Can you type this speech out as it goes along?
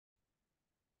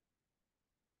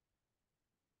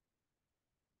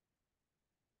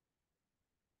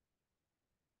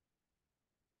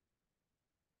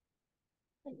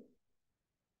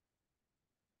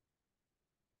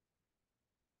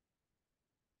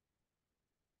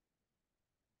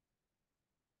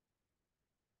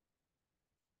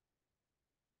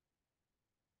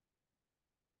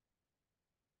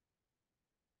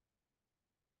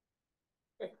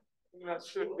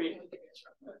Should be.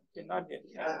 Not yet.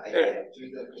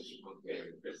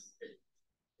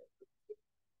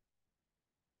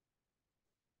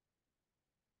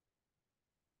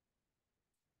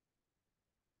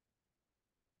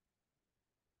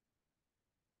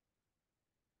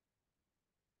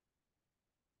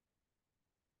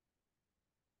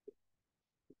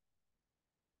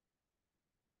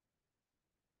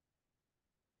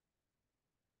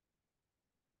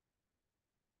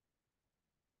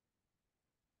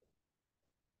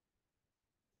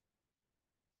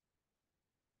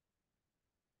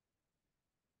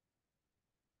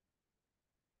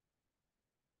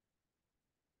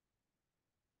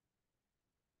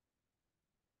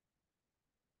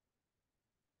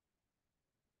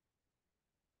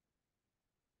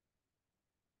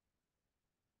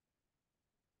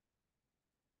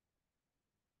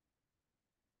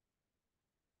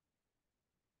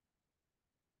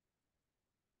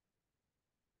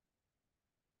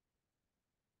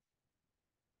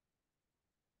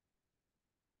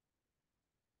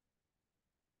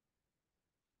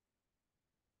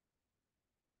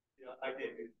 I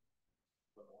did.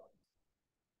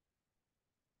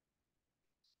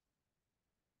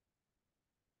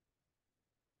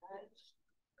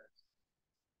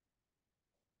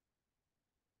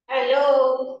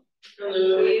 Hello.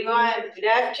 Hello. Everyone. Good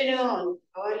afternoon.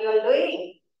 How are you all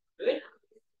doing? Good.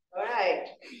 All right.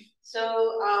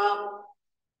 So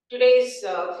today's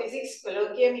physics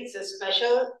colloquium is a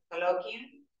special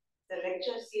colloquium, the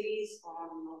lecture series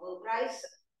on Nobel Prize.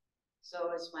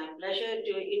 So it's my pleasure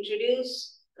to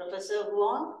introduce Professor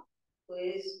Wang, who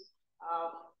is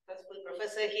principal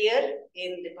professor here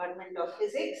in Department of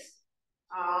Physics.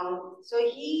 So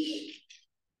he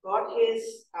got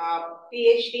his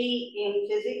PhD in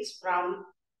physics from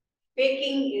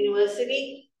Peking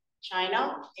University,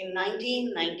 China in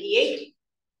 1998.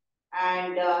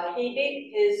 And he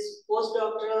did his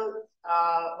postdoctoral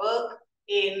work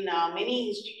in many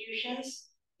institutions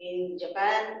in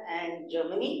Japan and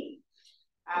Germany.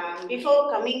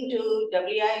 Before coming to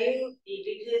WIU, he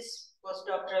did his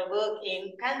postdoctoral work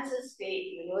in Kansas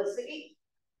State University.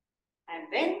 And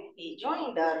then he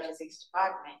joined our physics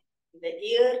department in the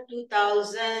year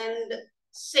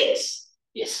 2006.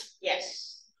 Yes.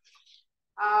 Yes.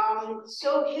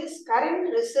 So his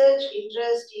current research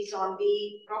interest is on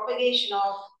the propagation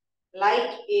of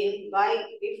light in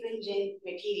birefringent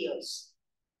materials.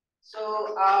 So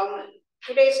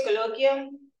today's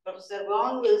colloquium, Professor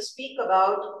Wang will speak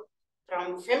about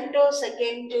from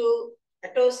femtosecond to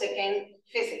attosecond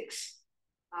physics.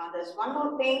 There's one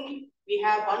more thing. We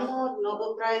have one more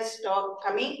Nobel Prize talk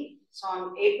coming. It's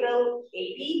on April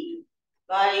 18th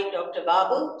by Dr.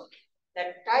 Babu.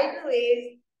 The title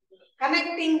is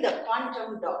Connecting the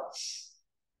Quantum Dots.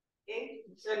 Okay,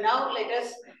 so now let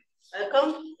us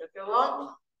welcome Dr.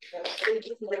 Wang.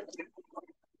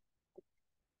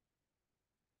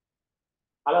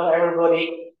 Hello,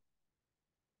 everybody.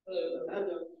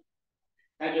 Hello.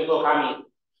 Thank you for coming.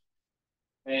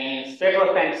 And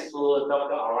special thanks to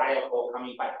Dr. Araya for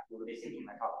coming back to listen to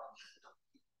my talk.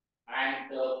 And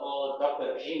for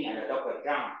Dr. Jing and Dr.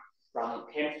 Zhang from the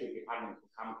chemistry department to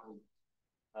come to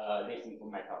listen to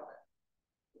my talk.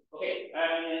 Okay,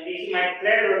 it is my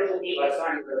pleasure to be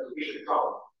assigned to this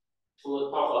talk to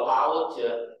talk about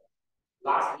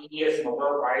last year's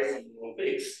Nobel Prize in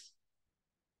Physics,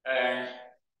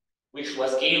 which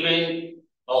was given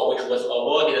or which was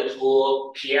awarded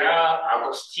to Pierre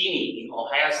Agostini in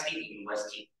Ohio State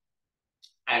University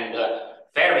and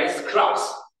Ferenc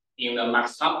Krauss in the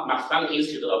Max Planck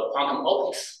Institute of Quantum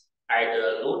Optics at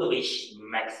Ludwig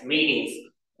Maximilians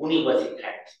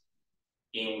Universität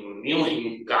in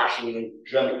Munich,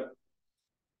 Germany,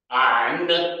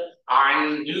 and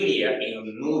Anne Julia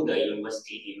in Lund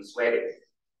University in Sweden.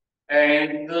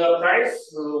 And the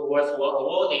prize was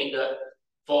awarded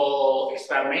for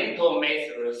experimental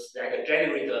methods that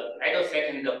generate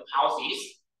attosecond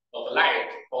pulses of light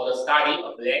for the study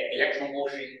of electron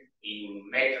motion in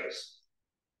matters.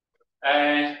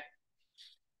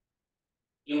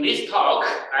 In this talk,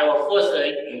 I will first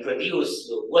introduce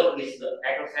what is the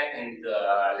attosecond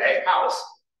light pulse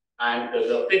and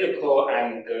the physical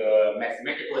and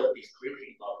mathematical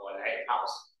description of a light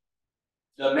pulse.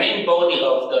 The main body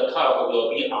of the talk will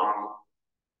be on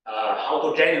how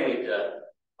to generate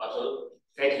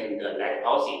attosecond light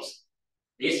pulses.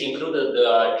 This included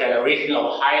the generation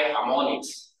of high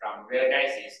harmonics from rare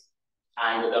gases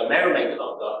and the measurement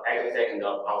of the attosecond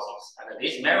pulses. And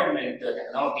this measurement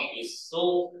technology is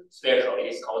so special. It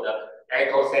is called the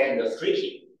attosecond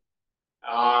streaking.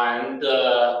 And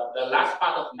the last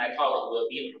part of my talk will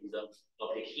be on the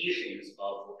applications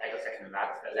of attosecond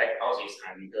light pulses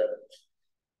and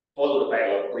followed by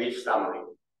a brief summary.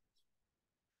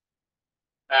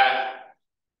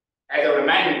 As a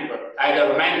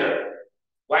reminder,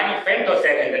 1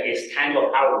 femtosecond is 10 to the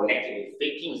power negative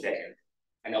 15 seconds,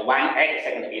 and 1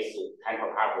 attosecond is 10 to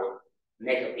the power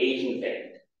negative 18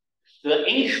 seconds. The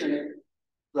ancient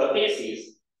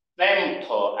bases,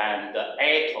 femto and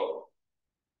atto,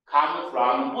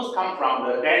 both come from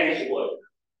the Danish word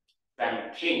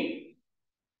Pengqian,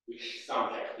 which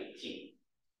sounds like 15,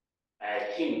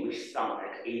 Qin, which sounds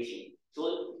like 18.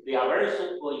 So they are very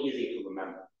super easy to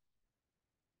remember.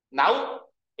 Now,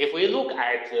 if we look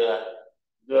at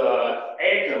the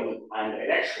atom and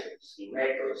electrons in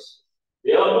metals,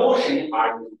 their motion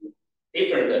are in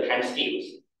different time scales.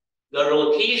 The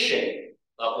rotation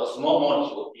of a small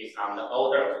molecule is on the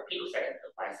order of picosecond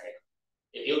per 1 second.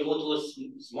 If you go to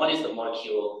the smallest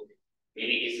molecule,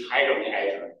 maybe it's hydrogen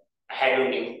atom, a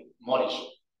hydrogen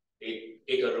molecule.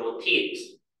 It rotates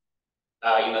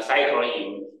in a cycle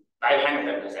in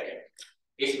 500 femtosecond.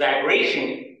 This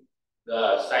vibration,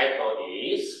 the cycle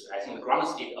is, I think, the ground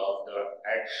state of the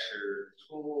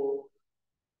H2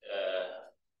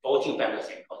 14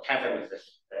 femtosecond or 10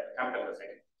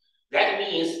 femtosecond. That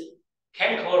means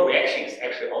chemical reactions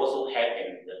actually also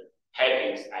happens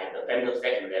at the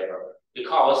femtosecond level,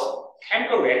 because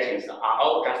chemical reactions are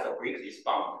all just break this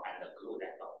bond and glue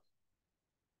that bond,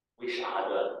 which are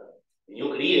the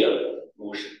nuclear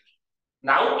motion.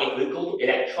 Now, if we go to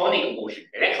electron motion,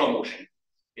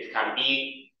 it can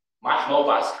be much more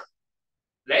faster.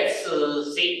 Let's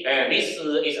see, this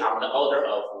is on the order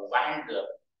of 100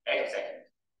 attosecond.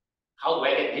 How do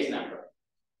I get this number?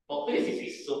 For physicists,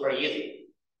 it's super easy.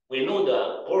 We know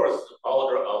the birth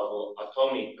order of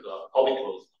atomic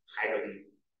orbitals of hydrogen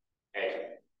atom.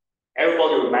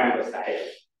 Everybody remembers that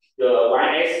the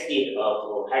 1s state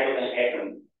of hydrogen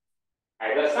atom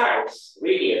has a size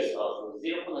radius of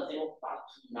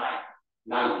 0.0529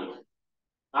 nanometer,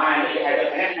 and it has a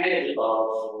kinetic energy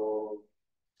of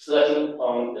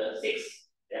 13.6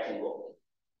 reaction volt.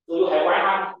 So you have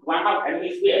 1 half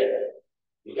mv squared,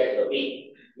 you get the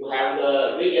V. You have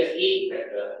the radius E, that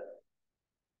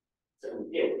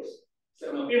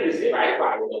circumference divided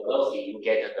by the velocity, you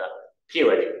get the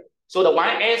period. So the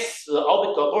 1s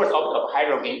orbital, birth orbital of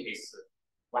hydrogen is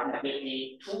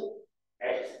 152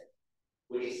 x,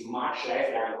 which is much less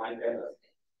than 1 femtosecond.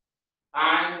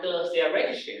 And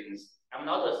theoreticians, I'm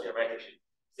not a theoretician,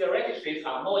 theoreticians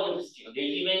are more interesting. They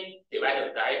even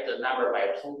divided that number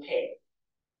by 2 pairs,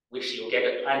 which you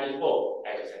get 24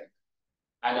 attosecond.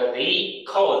 And they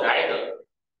call that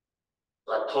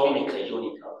the atomic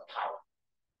unit of time.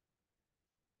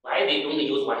 Why they don't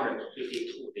use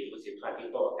 152, they use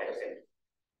 24 attosecond?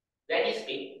 That is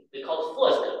because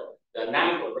first, the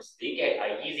numbers they get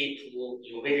are easy to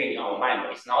envision in our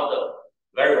mind. It's not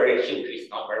very, very huge, it's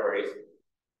not very, very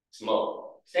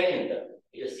small. Second,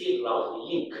 it saves a lot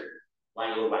of ink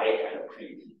when you write and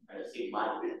print and save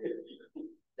money.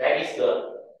 That is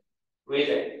the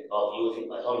reason of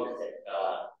using atomic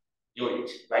unit,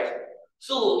 right?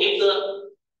 So if the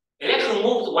electron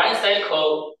moves 1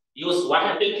 cycle, use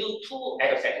 152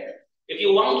 attosecond. If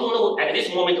you want to know at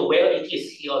this moment where it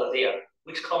is here or there,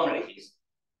 which corner it is,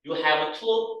 you have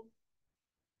to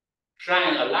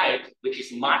shine a light which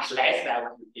is much less than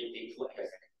 152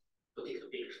 attosecond to take a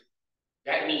picture.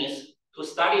 That means to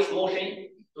study its motion,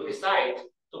 to decide,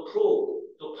 to prove,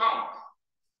 to pump,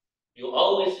 you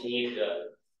always need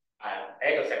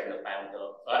attosecond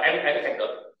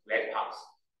light pulse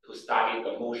to study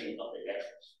the motion of the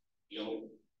electrons in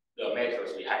the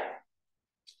metals we have.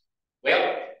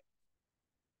 Well,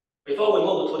 before we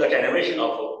move to the generation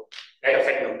of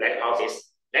attosecond light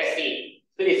pulses, let's see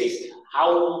physicists,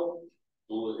 how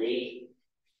do they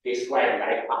describe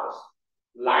light pulse?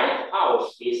 Light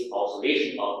pulse is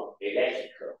oscillation of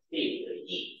electric field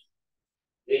E.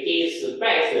 It is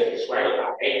best described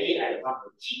by AE and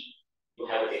function T. You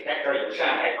have a detector, you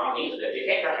shine light on it, the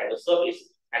detector has a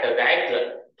surface at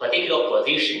that particular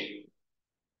position.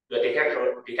 The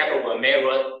detector will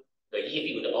mirror the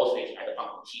E field oscillation at the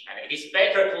function T, and it is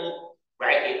better to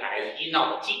write it as E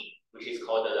naught T, which is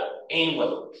called the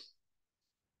envelope,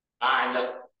 and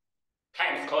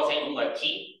times cosine omega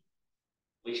T,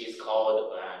 which is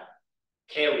called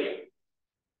carrier.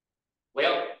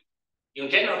 Well, in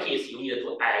general case, you need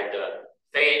to add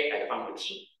phi at the function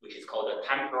T, which is called the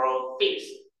temporal phase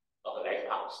of the light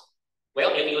pulse.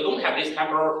 Well, if you don't have this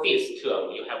temporal phase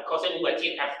term, you have cosine omega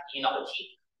T times E naught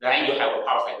T, then you have a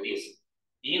pulse like this.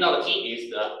 E naught T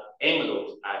is the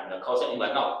envelope, and the cosine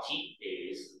omega naught T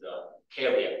is the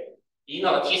carrier. E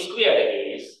naught T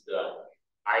squared is the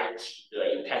IT,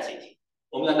 the intensity.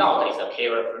 Omega naught is the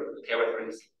carrier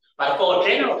frequency. But for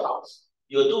general pulse,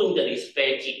 you do need this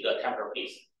fatigue temporal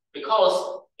phase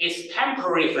because its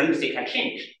temporary frequency can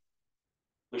change,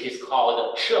 which is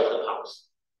called chirped pulse,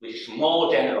 which is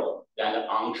more general than the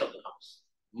unchirped pulse,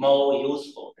 more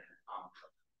useful than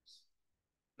unchirped pulse.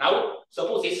 Now,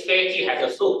 suppose this fatigue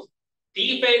has a slope,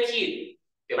 d fatigue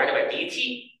divided by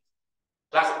dt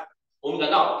plus omega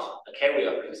naught, the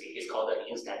carrier frequency, is called the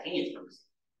instantaneous frequency.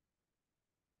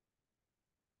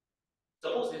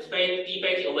 Suppose this d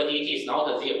fatigue over dt is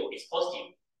not 0, it's positive,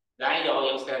 then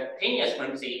your instantaneous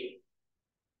frequency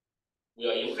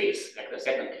will increase, like the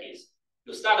second case.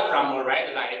 You start from a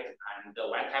red light, and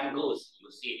when time goes,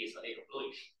 you see this little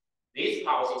bluish. This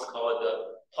pulse is called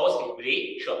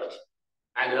positively chirped.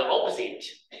 And the opposite,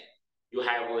 you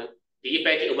have d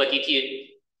fatigue over dt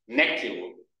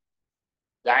negative,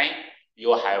 then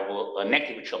you have a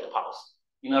negative chirped pulse.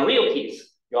 In a real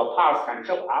case, your pulse can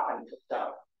chirp up and chirp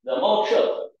down. The more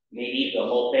chirp, maybe the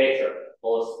more better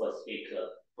for specific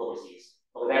purposes.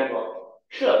 For example,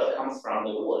 chirp comes from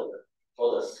the wood,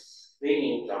 or the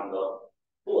singing from the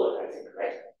wood, I think,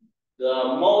 right?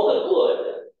 The more the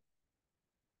wood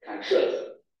can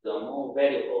chirp, the more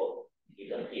valuable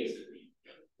it appears to be,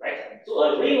 right? So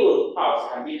a real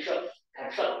pulse can chirp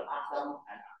up,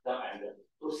 down, and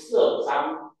to serve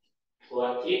some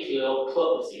particular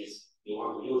purposes you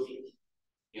want to use it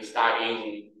in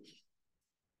studying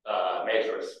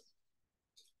measures.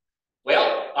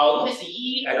 Well, notice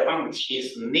E advantage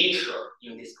is nature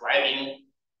in describing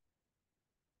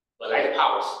the light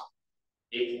pulse.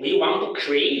 If we want to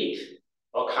create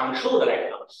or control the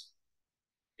light pulse,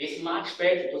 it's much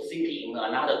better to think in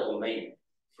another domain,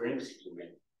 frequency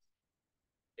domain.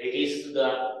 It is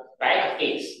the back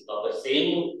face of the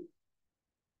same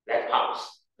light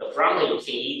pulse. The front you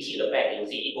see ET, the back you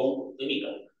see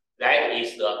omega. That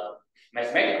is the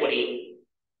mathematically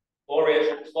Fourier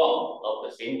transform of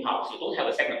the same pulse. You don't have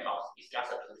a second pulse, it's just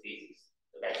a two-phases,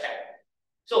 the back side.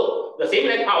 So the same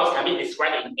light pulse can be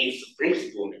described in its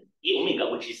frequency domain, E omega,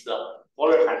 which is the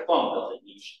Fourier transform of the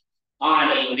ET.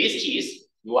 And in this case,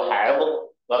 you have,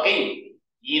 again,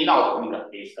 E naught omega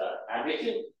is the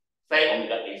amplitude, phi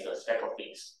omega is the spectral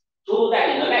phase. To do that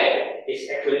in the lab, it's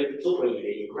actually super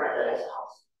easy. You grab the light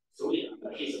pulse through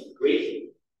a piece of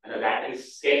grating, and that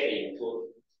is scattered into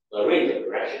a range of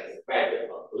directions, red,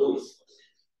 blue is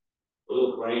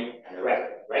blue, green, and red,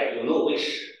 right? You know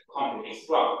which component is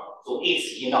strong, so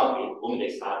each E naught omega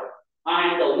is larger.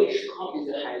 And which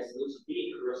component has those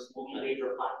bigger smoking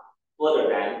later part further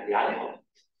than the other component.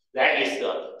 That is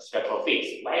the spectral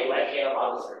phase. Why do I care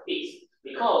about the spectral phase?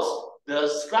 Because the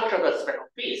structure of the spectral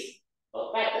phase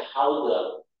affects how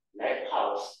the light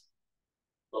pulse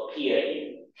appear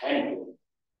in time.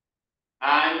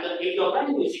 And if your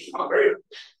bandwidth is not very good,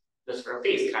 the spectral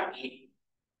phase can be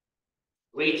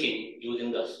rated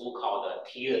using the so-called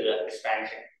tiered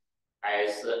expansion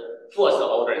as first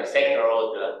order and second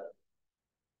order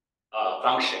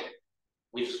function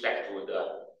with respect to the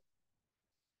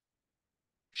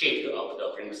shift of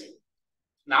the frequency.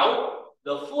 Now,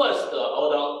 the first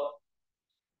order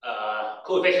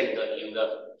coefficient in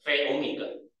the phi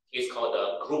omega is called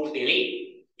the group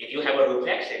delay. If you have a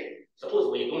reflection,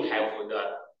 suppose we don't have the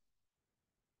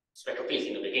spectral phase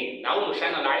in the beginning. Now you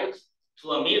shine a light to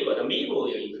a mirror. The mirror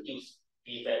will introduce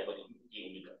d phi over d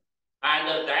omega.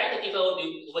 And that d phi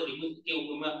over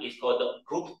d omega is called the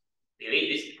group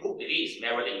delay. This group delay is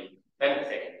measured in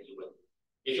femtosecond.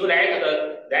 If you let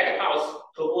that pulse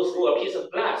to go through a piece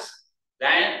of glass,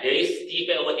 then this d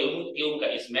phi over d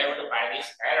omega is measured by this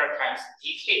L times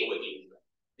dk over d omega.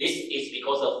 This is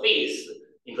because the phase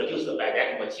introduced by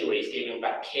that material is given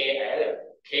by KL.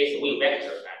 K is wave vector,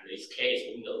 and this K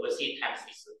is omega over C times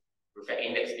this refract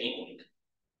index in omega.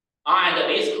 And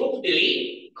this group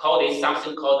delay called is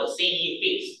something called the CE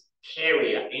phase,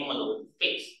 carrier envelope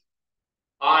phase.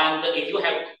 And if you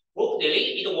have group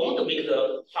delay, it won't make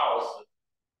the pulse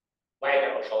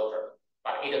wider or shorter,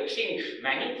 but it changes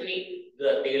minutely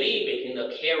the delay between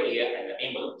the carrier and the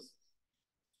envelopes.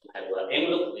 And the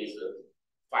envelope is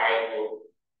 5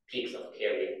 peaks of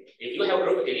carrier. If you have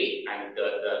group delay and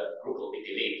the group will be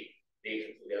delayed,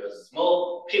 there's a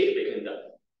small shift between them.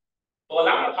 For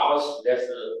longer pulse, there's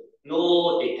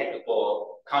no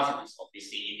detectable consequence of this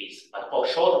CE phase, but for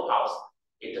shorter pulse,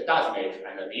 it does make,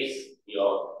 and this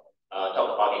we'll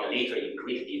talk about it later in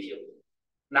great detail.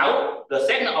 Now, the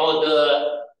second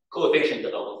order coefficient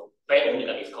of phi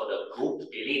omega is called the group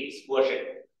delay dispersion.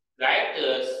 That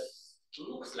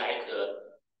looks like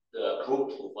the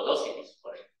group velocity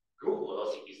dispersion. Group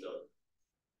velocity is the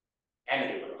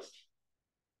energy velocity.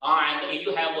 And if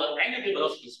you have an energy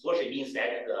velocity dispersion, means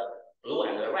that the blue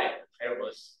and the red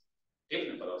travels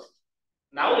different velocity.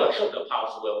 Now your short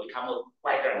pulse will become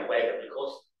wider and wider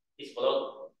because it's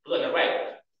blue and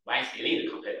red. One is delayed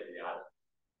compared to the other.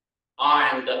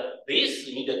 And this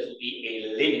needs to be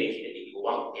eliminated if you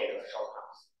want to get a short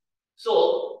pulse.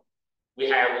 So we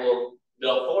have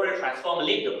the Fourier transform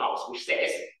linked pulse, which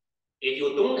says if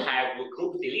you don't have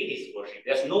group delay dispersion,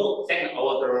 there's no second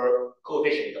order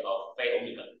coefficient of phi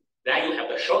omega, then you have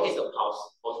the shortest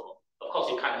pulse possible. Of course,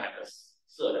 you can't have the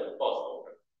third and fourth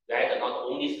order. That not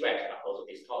only stretch but also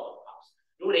distort the pulse.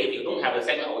 Usually, if you don't have the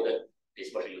second order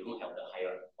dispersion, you don't have the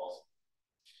higher pulse.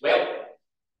 Well,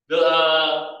 the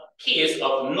case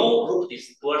of no group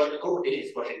delay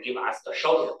dispersion give us the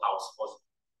shortest pulse possible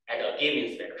at a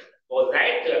given spectrum. For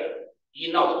that,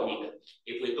 E naught omega,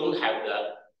 if we don't have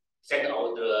the second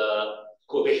order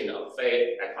coefficient of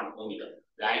phi at 1 omega,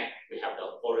 then we have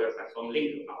the Fourier transform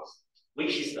linked pulse,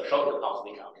 which is the shortest pulse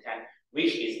we can obtain,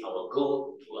 which is our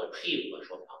goal to achieve a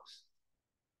short pulse.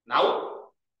 Now,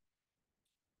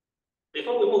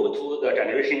 before we move to the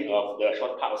generation of the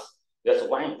short pulse, there's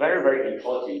one very, very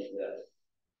important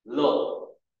law,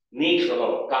 nature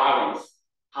law governs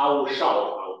how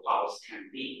short our pulse can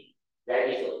be. That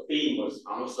is a famous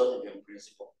uncertainty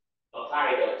principle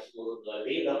applied to the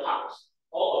laser pulse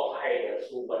or applied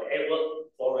to whatever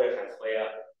Fourier transform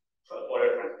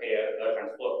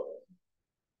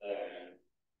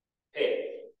pair.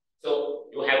 So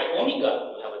you have omega,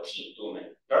 you have a t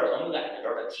domain, delta omega and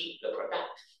delta t, the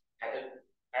product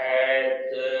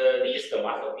at least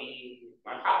must be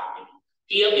 1/2 maybe.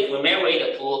 Here, if we marry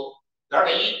it to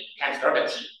delta E times delta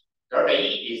T, delta E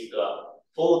is the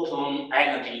photon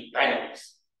energy bandwidth.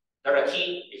 Delta T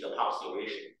is a pulse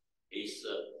duration. Is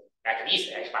at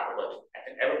least h bar over 2. I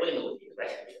think everybody knows it,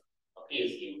 right?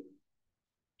 Appears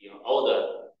in all the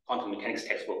quantum mechanics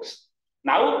textbooks.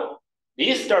 Now,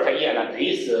 this delta E and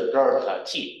this delta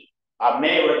T are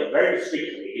measured very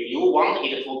strictly. If you want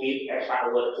it to be h bar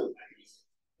over 2, at least,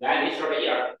 then this delta E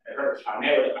and delta T are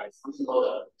measured by something called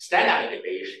the standard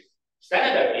deviation.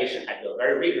 Standard deviation has a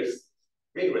very rigorous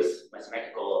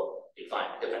mathematical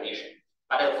definition.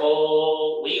 But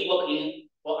for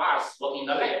us working in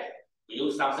the lab, we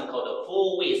use something called the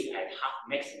full width at half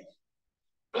maximum.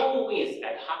 Full width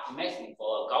at half maximum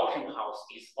for a Gaussian pulse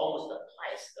is almost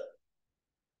twice the,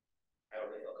 I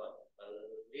already forgot, a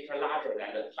little larger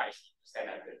than the twice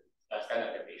standard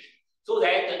deviation. So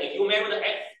that if you measure the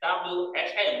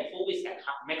FWHM full width at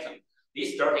half maximum,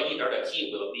 this delta E delta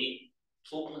T will be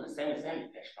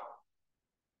 2.77 h bar.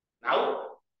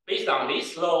 Now, based on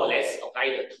this law, let's apply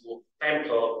it to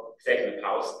femtosecond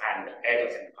pulse and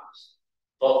attosecond pulse.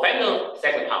 For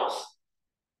femtosecond pulse,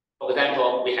 for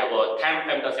example, we have a 10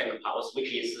 femtosecond pulse,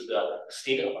 which is the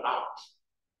state of art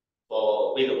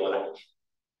for visible light.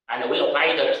 And we apply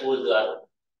it to the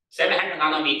 700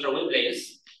 nanometer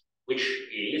wavelength, which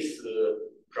is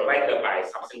provided by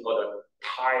something called a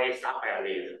Thai sapphire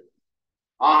laser.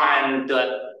 And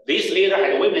this laser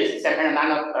has a wavelength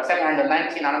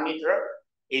 790 nanometer.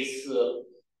 Its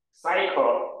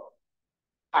cycle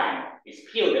time, its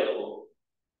period of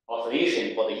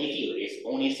oscillation for the E field is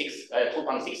only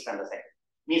 2.6 femtosecond.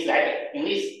 Means that in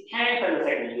this 10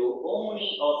 femtosecond, you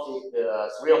only oscillate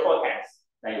 3 or 4 times,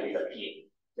 then you disappear.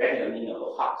 That is the meaning of a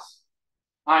pulse.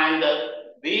 And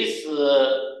this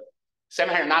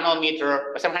 790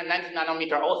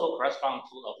 nanometer also corresponds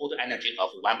to a photon energy of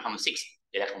 1.6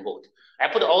 electron volt. I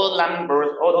put all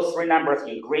those 3 numbers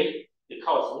in green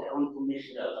because we want to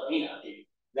measure the energy.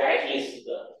 That is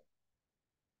the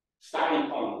starting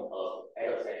point of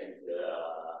attosecond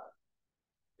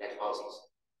pulses.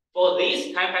 For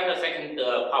this 10 femtosecond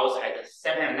pulse at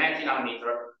 790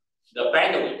 nanometer, the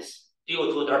bandwidth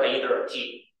due to delta E delta T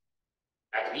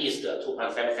at least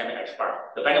 2.77 h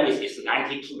bar. The bandwidth is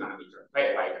 92 nanometer,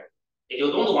 quite wide. If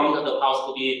you don't want the pulse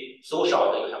to be so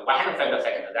short, you have 100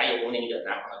 femtosecond, then you only need 9.2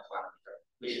 nanometer,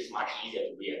 which is much easier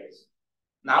to realize.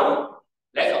 Now,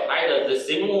 let's apply the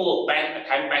same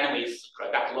time bandwidth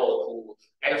product law to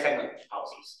attosecond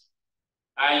pulses.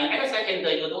 And attosecond,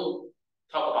 you don't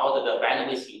talk about the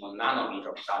bandwidth in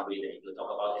nanometer for some reason. You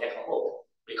talk about electron volt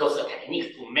because the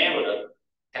technique to measure the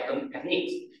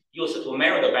techniques used to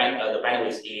measure the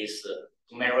bandwidth is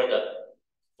to measure the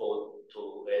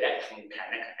electron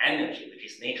kinetic energy, which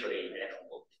is naturally electron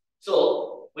volt.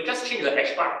 So we just change the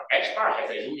h bar. H bar has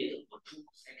a unit for 2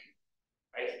 seconds,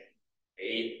 right?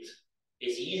 It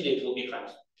is easily to be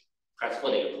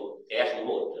transferred into electron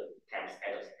volt times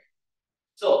attosecond.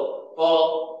 So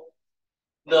for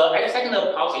the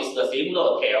attosecond pulses, the same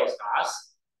law tells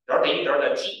us delta E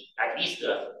delta T at least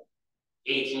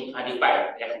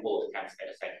 1825 electron volt times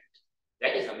attosecond.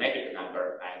 That is a magic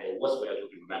number and it was well to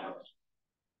be remembered.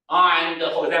 And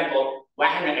for example,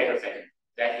 100 attosecond,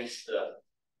 that is the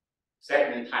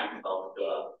second time of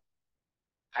the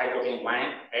hydrogen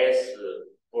 1s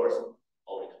birth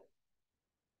orbit.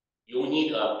 You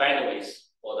need a bandwidth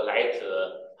for the light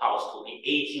pulse to be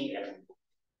 18 electron volt.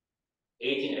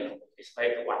 18 electron volt is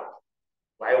quite wide.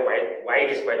 Why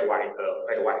it is quite wide?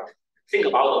 Think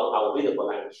about our visible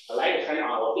light. The light shining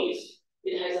on our face.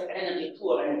 It has an energy,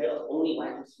 pure energy of only 1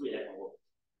 to 3 electron volt.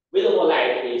 Visible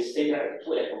light is centered at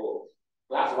 2 electron volt.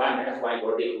 Plus 1, minus 1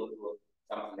 will equal to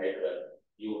something like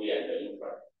UV and the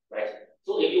infrared, right?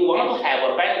 So if you want to have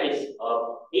a bandwidth of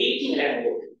 18 electron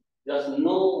volt, there's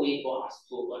no way for us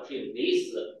to achieve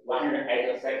this 100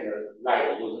 attosecond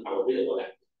light using our visible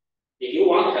light. If you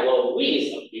want to have a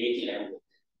width of 18 electron volt,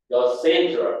 the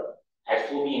center has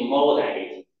to be more than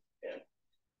 18. Yeah.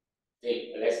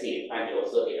 Let's see, 20 or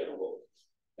 30 electron volt.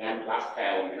 Then plus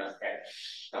 10 or minus 10,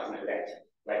 something like that,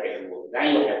 right?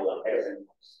 Then you have the attosecond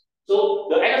pulse. So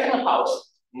the attosecond pulse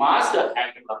must have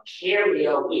a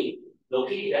carrier wave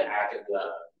located at the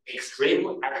extreme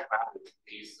ultraviolet,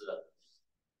 is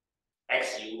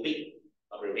XUV,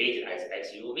 abbreviated as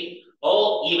XUV,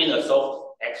 or even a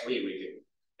soft X-ray region.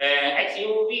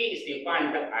 XUV is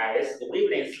defined as the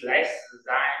wavelength less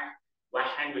than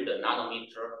 100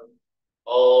 nanometer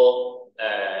or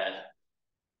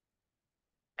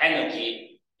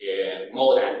energy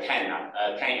more than 10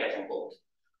 electron volt.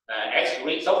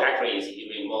 X-ray, soft X-ray is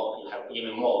even more. You have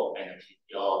even more energy.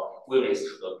 Your wavelength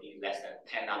should be less than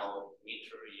 10 nanometer.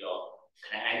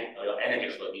 Your energy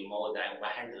should be more than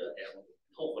 100 electron volt.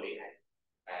 Hopefully,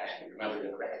 I remember the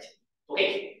correct.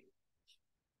 Okay.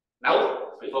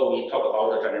 Now, before we talk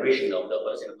about the generation of the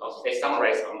attosecond pulses, let's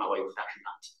summarize on our introduction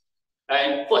part.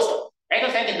 First,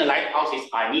 attosecond light pulses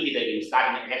are needed in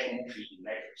studying electromotive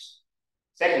measures.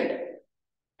 Second,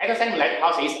 attosecond light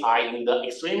pulses are in the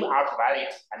extreme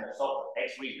ultraviolet and the soft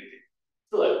X-ray region.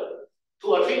 Third,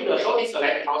 to achieve the shortest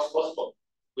light pulse possible,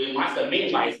 we must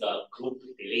minimize the group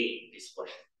delay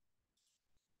dispersion.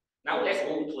 Now let's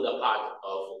move to the part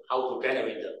of how to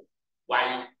generate the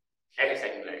 1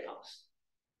 attosecond light pulse.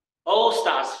 All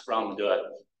starts from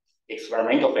the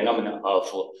experimental phenomenon of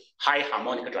high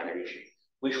harmonic generation,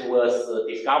 which was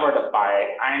discovered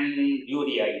by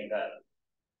Julia in the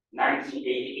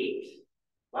 1988.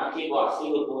 When people are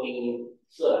still doing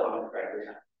third harmonic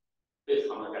generation, fifth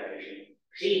harmonic generation,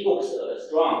 she focused a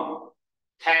strong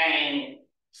 10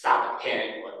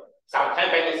 sub-10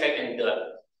 femtosecond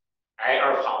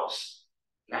IR pulse,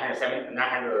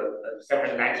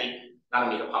 790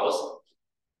 nanometer pulse.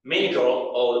 Major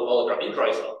or the intro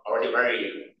is already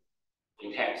very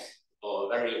intense or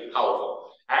very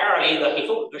powerful. Actually,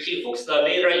 she focused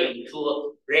later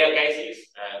into rare gases,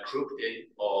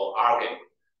 krypton or argon,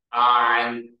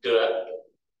 and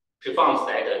she found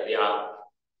that there are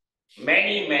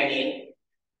many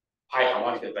high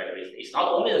harmonic bandwidths. It's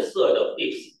not only the third or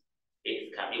fifth;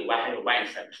 it can be 100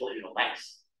 ones and 200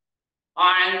 ones.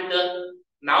 And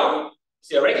now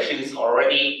theoreticians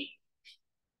already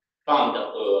found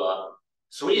a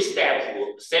 3-step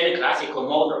semi-classical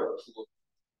model to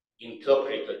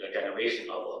interpret the generation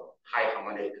of high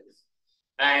harmonic.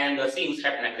 And things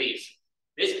happen like this.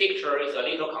 This picture is a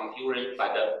little confusing,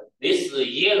 but this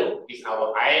yellow is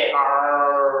our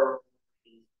IR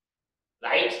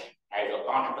light as a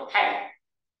function of time.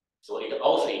 So it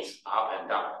oscillates up and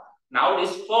down. Now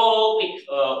these four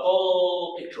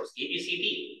pictures,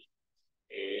 ABCD,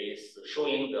 is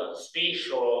showing the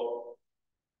spatial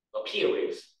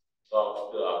periods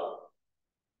of the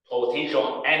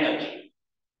potential energy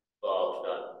of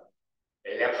the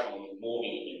electron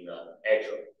moving in the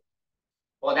atom.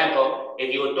 For example,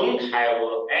 if you don't have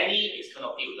any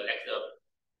external field, like the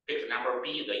picture number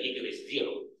B, the yield is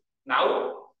 0.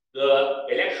 Now the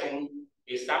electron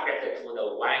is subject to the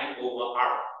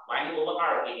 1/r.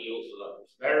 1/r gives you the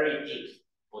very deep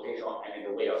potential energy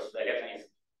where the electron is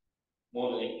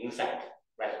moving inside.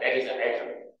 Right, that is the atom.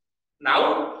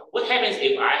 Now, what happens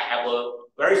if I have a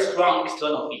very strong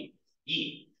external field?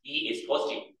 E is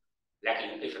positive, like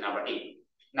in picture number A.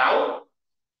 Now,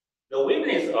 the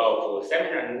wavelength of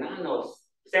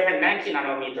 790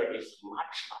 nanometer is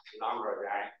much longer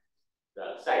than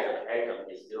the size of the atom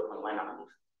is 0.1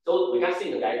 nanometer. So we can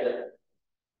think that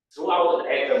throughout the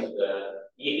atom, the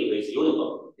E field is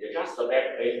uniform. It's just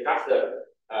oscillate up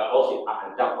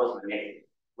and down, positive and negative,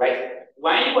 right?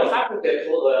 When you are subject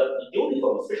to a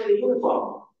uniform, especially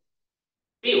uniform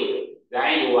field,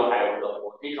 then you will have the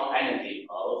potential energy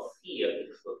of here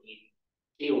is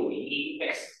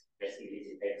QEx. Let's see, this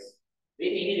is X. This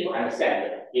is easy to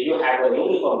understand. If you have a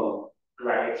uniform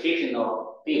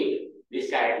gravitational field,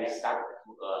 this guy is subject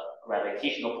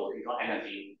gravitational potential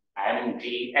energy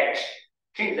mgh.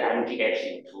 Change the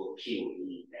mgh into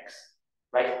QEX,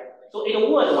 right? So it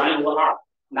was 1 over R.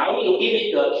 Now you give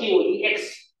it the QEX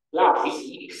plus this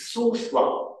is so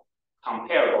strong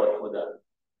comparable to the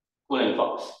Coulomb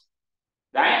force.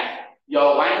 Then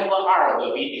your 1 over R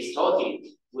will be distorted,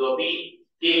 will be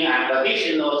giving an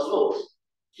additional slope,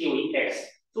 QEX.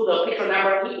 So the picture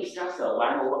number E is just a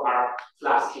 1 over R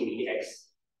plus QEX.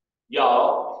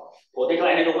 Your potential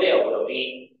energy wave will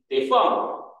be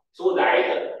deformed so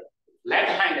that left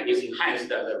hand is enhanced,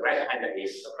 the right hand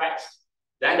is suppressed.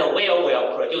 Then the wave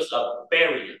will produce a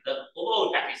barrier. The overall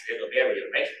effect is a barrier,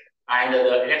 right? And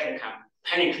the electron can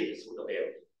penetrate through the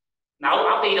barrier. Now,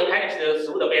 after it penetrates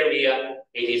through the barrier,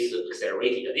 it is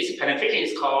accelerated. This penetration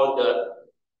is called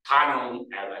tunnel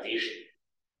ionization.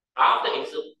 After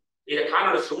it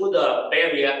tunnels through the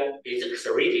barrier, it's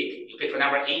accelerated. You pick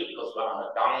number E because we're on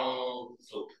the down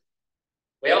slope.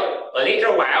 Well, a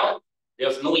later while,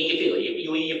 there's no E field. If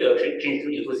E field changes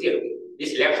into zero,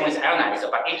 this electron is ionized,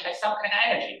 but it has some kind of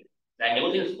energy. Then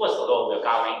Newton's first law will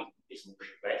govern this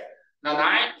motion, right? Now,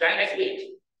 then let's wait.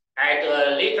 At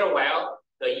a later while,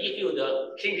 the E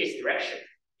field changes direction.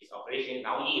 Its operation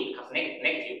now E becomes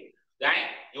negative. Then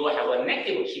you will have a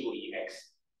negative QEX.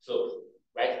 So,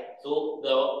 right? So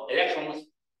the electron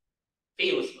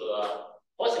feels a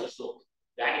positive slope.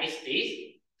 Then it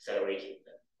stays accelerated,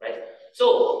 right?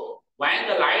 So when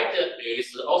the light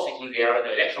is oscillating there,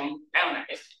 the electron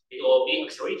ionized, it will be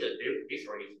accelerated,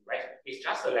 right? It's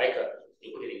just like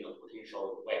you put it in a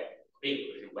potential web, big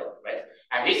potential web, right?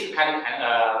 And this kind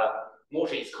of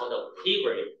motion is called a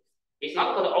quivering. It's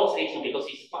not called oscillating because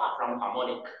it's far from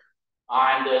harmonic.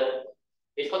 And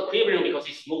it's called quivering because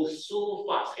it moves so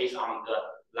fast. It's on the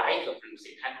light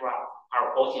frequency, 10 to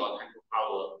power 14 or 10 to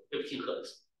power 15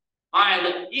 hertz.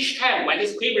 And each time when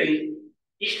it's quivering,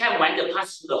 each time when it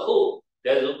passes through the hole,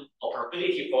 there is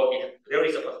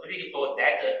a possibility for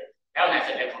that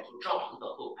ionized electron to drop into the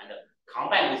hole and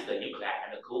combine with the nuclei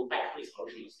and go back to its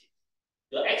original state.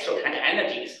 The extra kind of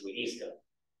energy is released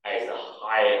as a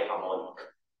high harmonic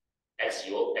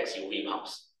XUV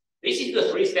pulse. This is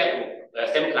the three-step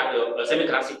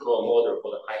semi-classical model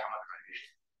for the high harmonic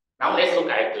transition. Now let's look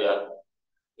at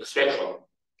the spectrum.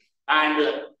 And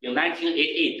in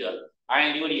 1988,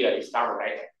 I newly discovered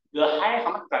that the high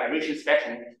harmonic transition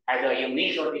spectrum has an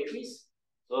initial decrease,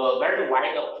 a very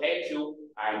wide plateau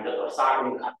and a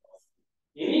sudden cutoff.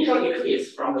 Initial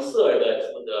decrease from the third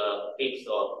to the fifth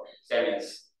or seventh.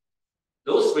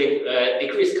 Those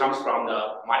decrease comes from the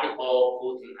multiple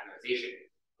photon ionization.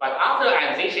 But after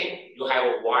ionization, you have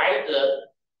a wide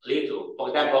plateau. For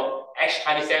example,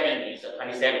 H27 is the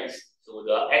 27th, so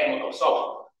the atom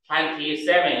absorbs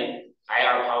 27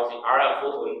 IR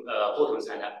photons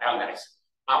and ionized.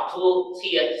 Up to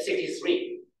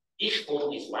T63, each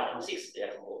photon is 1.6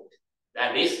 electron volt.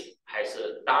 Then this has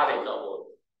dozens of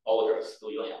orders, so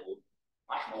you have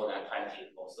much more than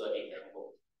 20 or 30 electron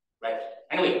volt. Right?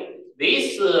 Anyway,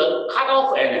 this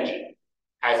cutoff energy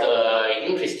has an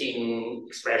interesting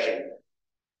expression.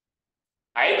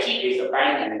 IP is the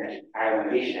binding energy,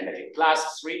 ionization energy, plus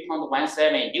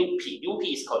 3.17 UP. UP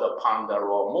is called the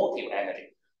ponderomotive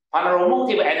energy.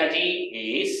 Ponderomotive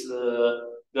energy is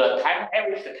the time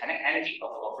average kinetic energy of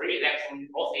a free electron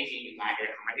oscillating in an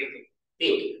electromagnetic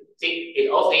field. See,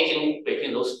 it's oscillating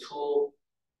between those two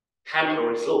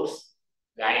temporary slopes.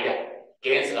 Then it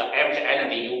gains an average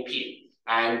energy UP.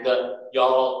 And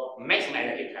your maximum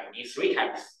energy can be 3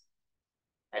 times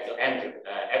as your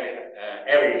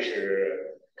average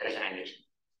kinetic energy.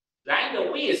 Then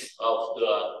the width of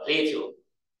the plateau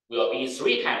will be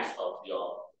 3 times of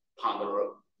your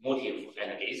ponderomotive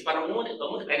energy. This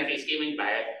ponderomotive energy is given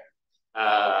by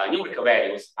numerical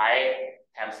values, I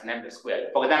times lambda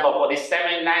squared. For example, for this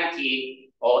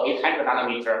 790 or 800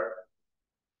 nanometer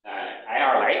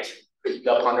IR light,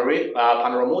 the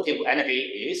ponderomotive energy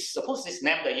is, suppose this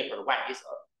lambda equal to 1 is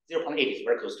 0.8 is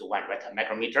very close to 1, right? A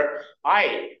micrometer.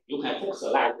 You can focus the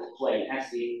light to an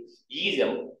intensity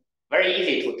very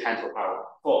easy to 10 to the power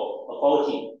 4 or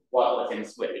 14 watt per centimeter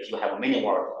squared if you have many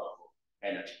watts of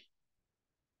energy.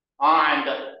 And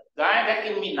then that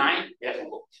gives me 9 electron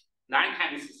volts. 9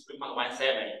 times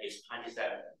 3.17 is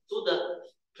 27. So the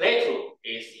plateau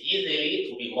is easily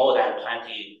to be more than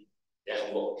 20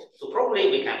 electron volts. So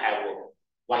probably we can have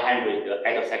 100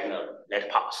 attosecond light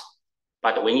pulse,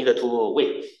 but we need to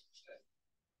wait.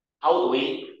 How do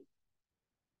we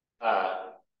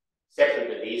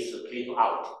separate this plateau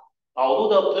out?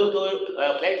 Although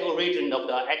the plateau region of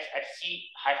the HHC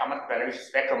high harmonic transition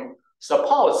spectrum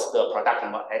supports the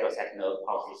production of attosecond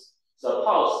pulses.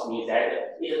 Supports means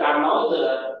that it does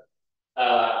not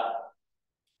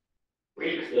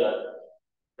break the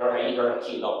delta E delta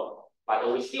T law,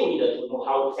 but we still need to know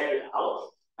how to separate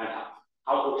out and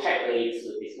how to check its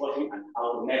dispersion and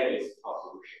how to measure its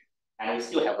solution. And we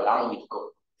still have a long way to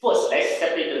go. First, let's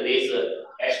separate this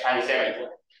H27 to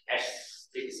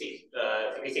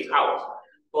H66 out.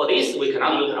 For this, we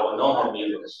cannot use our normal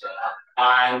methods.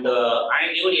 And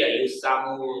I usually use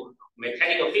some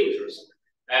mechanical filters.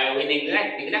 We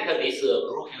neglect these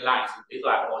broken lines. These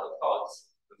are called faults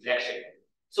reflection.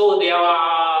 So there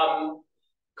are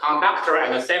conductor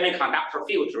and semiconductor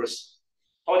filters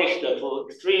polished to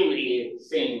extremely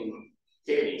thin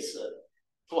thickness.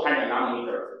 200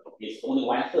 nanometer is only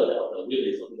 1/3 of the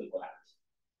wavelength of the light.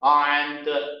 And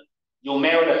you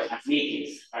measure the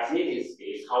transmittance. Transmittance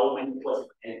is how many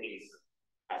percent is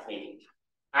transmitted.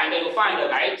 And you find the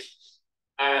light,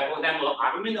 for example,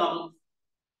 aluminum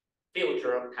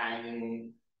filter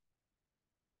can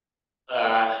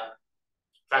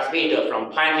transmit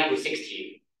from 20 to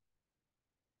 60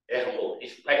 electron volt.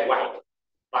 It's quite wide.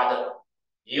 But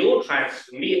you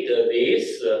transmit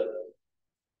this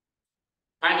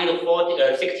 20 to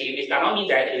 40, 60, this does not mean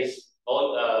that it is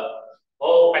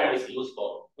all bandwidth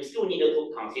useful. We still need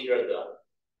to consider the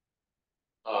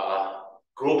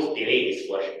group delay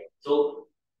dispersion. So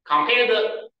compare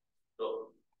the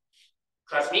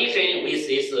transmission with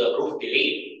this group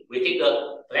delay. We take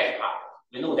the flat part.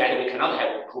 We know that we cannot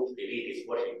have group delay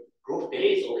dispersion. Group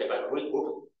delay is okay, but group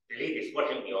delay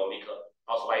dispersion will make a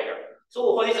house wider.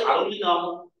 So for this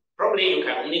aluminum, probably you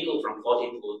can only go from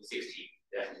 40 to 60.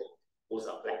 Therefore, both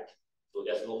are flat. So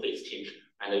there's no phase change,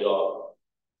 and your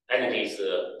energy is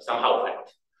somehow flat.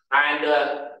 And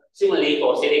similarly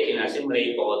for silicon, and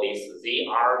similarly for this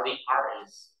ZR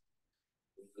is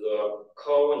the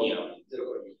corneum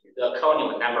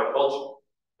number 40.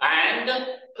 And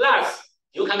plus,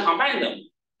 you can combine them.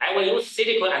 I will use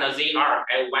silicon and ZR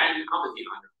at one after the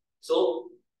other. So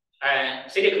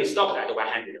silicon stopped at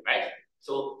 100, right?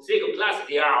 So silicon plus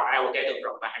ZR, I will get it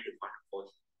from 100 to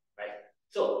 140, right?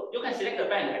 So you can select the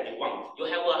band that you want. You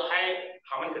have a high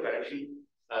harmonic direction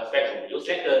spectrum. You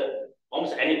select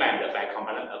almost any band by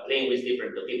playing with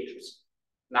different filters.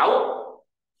 Now,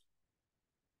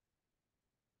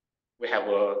 we have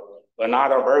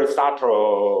another very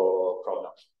subtle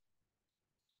problem.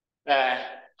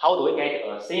 How do we get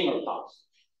a similar pulse?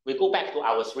 We go back to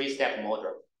our three-step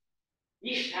model.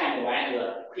 Each time when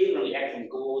the equivalent electron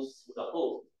goes through the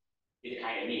hole, it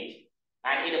can emit.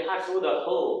 And it passes through the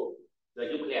hole, the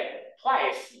nucleus,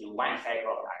 twice in one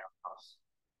cycle of the ion pulse.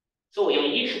 So in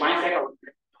each one cycle of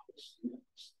the pulse,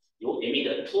 you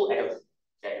emit 2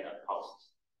 attosecond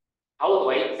pulses. How do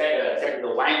I set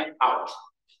the one out?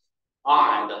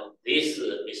 And this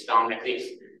is done like this.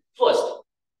 First,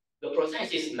 the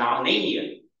process is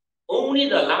non-linear. Only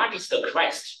the largest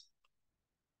crest,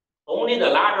 only the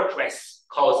larger crest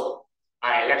cause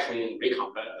an electron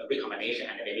recombination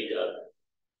and emit the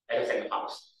attosecond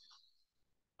pulse.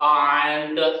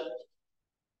 And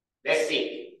let's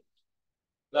see.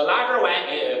 The larger one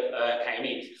can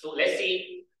emit. So let's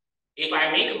see if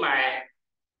I make my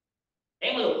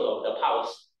envelope of the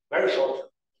pulse very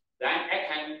short, then I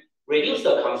can reduce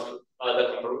the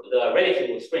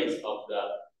relative strength of the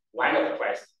one of the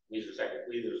crest with respect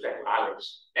to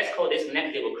others. Let's call this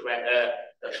negative crest,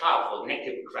 the chart for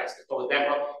negative crest. For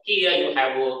example, here you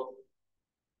have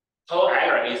tau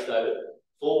L is the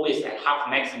full width and half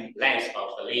maximum length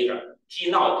of the laser.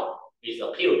 T0 is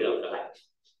the period of the light,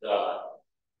 the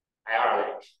IR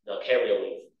light, the carrier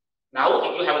wave. Now,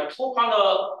 if you have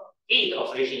 2.8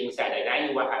 oscillation inside, then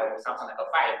you will have something like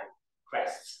 5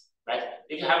 crests, right?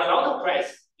 If you have a lot of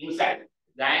crests inside,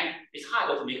 then it's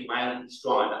harder to make one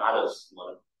strong and others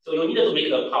smaller. So you need to make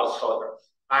the pulse shorter.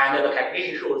 And the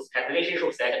calculation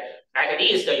shows that at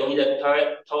least you need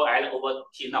tau L over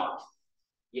T0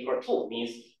 equal 2,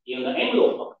 means in the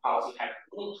envelope of the pulse, you have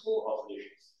only 2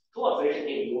 oscillations. 2 oscillations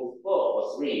give you 4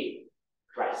 or 3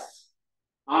 crests.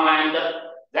 And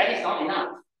that is not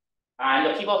enough.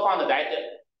 And people found that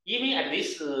even at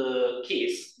this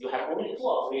case, you have only 2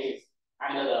 oscillations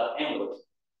under the envelope.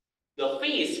 The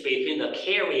phase between the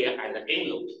carrier and the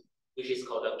envelope, which is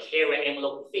called the carrier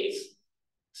envelope phase,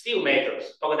 still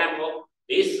matters. For example,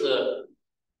 this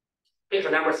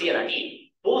picture number C and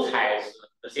D both has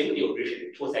the same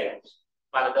duration, 2 seconds,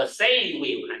 but the sine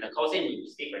wave and the cosine wave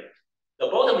is different. The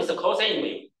bottom is the cosine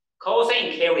wave.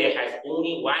 Cosine carrier has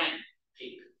only 1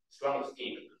 peak, strongest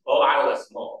peak, all others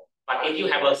small. But if you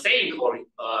have a sine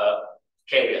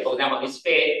carrier, for example, this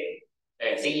phase,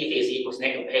 CE phase equals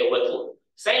negative K over 2.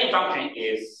 Sine function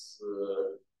is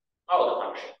odd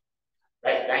function,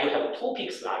 right? Then you have 2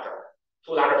 peaks larger,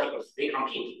 2 larger peaks, they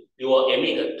compete. You will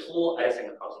emit 2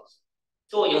 attosecond pulses.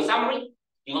 So in summary,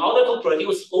 in order to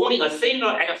produce only a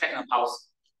single attosecond pulse,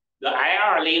 the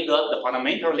IR laser, the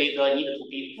fundamental laser, need to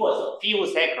be first a few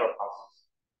cycle pulses,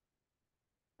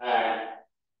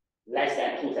 less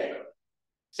than 2 seconds.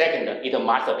 Second, it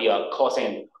must be a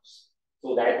cosine pulse,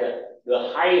 so that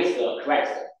the highest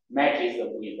crest matches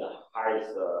with the highest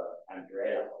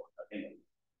umbrella.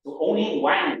 So only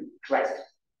one crest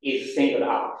is singled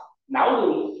out. Now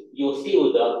you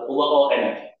steal the overall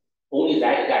energy. Only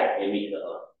that guy emit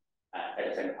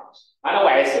attosecond pulse.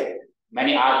 Otherwise,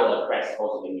 many other crests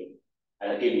also emit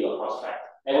and give you a pulse track.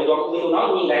 And we do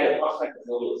not mean that the pulse track is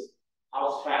no use.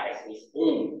 Pulse track has its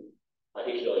own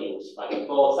particular use, but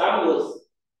for some use,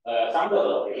 some of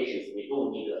the applications, we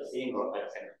don't need a single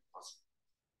attosecond pulse.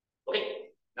 Okay,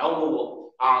 now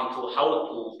move on to how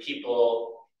do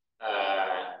people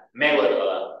measure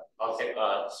the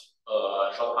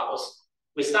short pulse.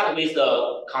 We start with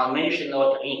the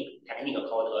conventional technique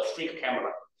called a streak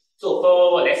camera. So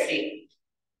for, let's say,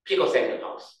 picosecond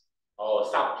pulse or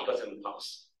sub-picosecond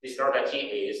pulse, the strategy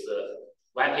is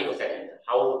 1 picosecond.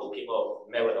 How do people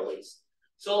measure the width?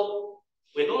 So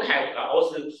we don't have an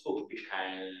oscilloscope which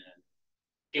can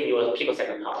give you a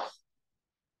picosecond pulse.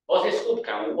 Oscilloscope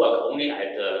can work only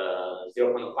at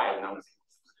 0.5 nanoseconds.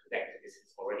 This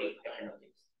is already 100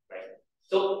 things, right?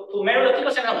 So to measure the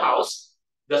picosecond pulse,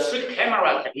 the streak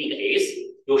camera technique is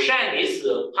you shine this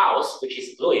pulse, which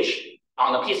is bluish,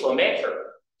 on a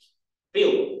piezometer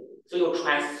film. So you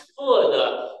transfer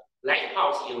the light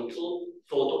pulse into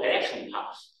photoelectron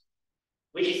pulse,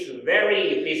 which is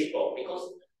very visible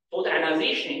because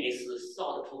photoionization is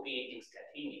thought to be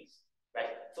instantaneous,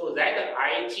 right? So that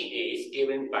IT is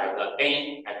given by the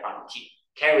N electron T,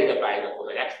 carried by the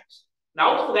photoelectrons.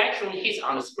 Now the electron hits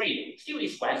on the screen, still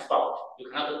is one spot. You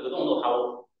don't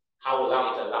know how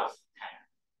long it lasts time.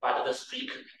 But the streak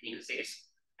technique says,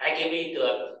 I give it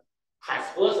the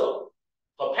transversal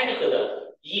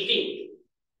perpendicular E field,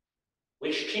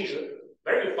 which changes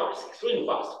very fast, extremely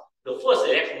fast. The first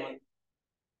electron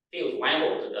feels 1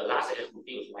 volt, the last electron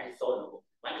feels 1,000 volt.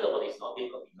 1 kilovolt is not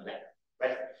difficult in that,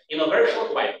 right? In a very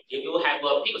short while, if you have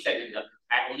a picosecond,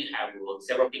 I only have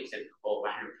several picoseconds or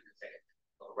 100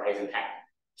 picoseconds of rising time.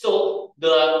 So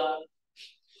the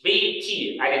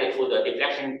VT added to the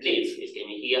deflection plates is given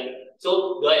here.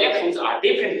 So the electrons are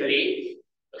differently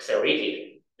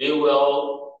accelerated. They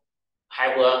will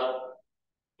have a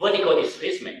vertical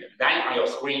displacement. Then on your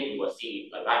screen, you will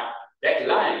see a line. That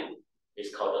line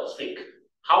is called a streak.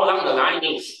 How long the line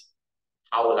is,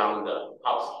 how long the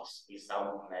pulse is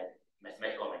some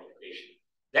mathematical manipulation.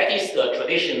 That is the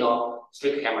traditional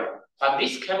streak camera. But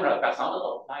this camera does not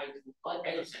apply to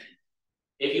attosecond.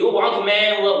 If you want to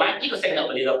measure 1 picosecond of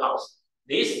laser pulse,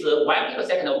 this 1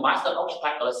 picosecond must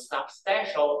occupy a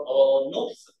substantial or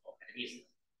noticeable, at least,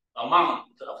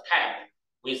 amount of time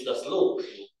with the slope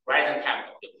rising time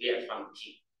of the VX from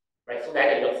T, right? So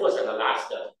that the first and the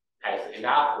last has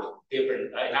enough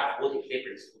voltage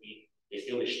difference to be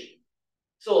distinguished.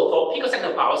 So for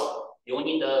picosecond pulse, you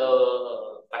need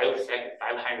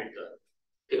 500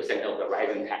 picosecond of the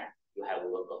rising time. You have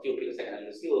a few picoseconds, and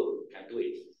you still can do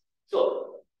it.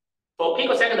 So for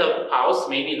picosecond pulse,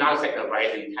 maybe nanosecond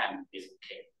rising time is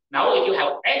okay. Now, if you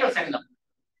have attosecond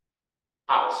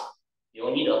pulse,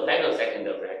 you need a femtosecond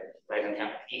rising time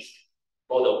at least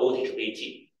for the voltage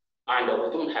VT. And we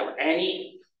don't have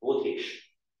any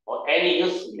voltage or any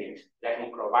instrument that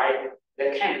can provide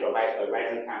a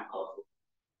rising time of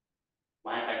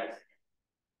 1 femtosecond.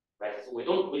 Right? So we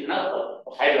cannot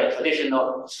have a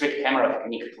traditional streak camera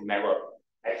technique to measure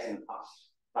attosecond pulse.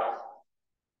 But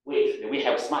we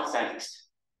have smart scientists.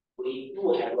 We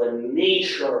do have a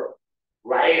nature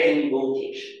rising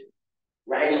voltage,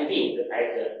 rising field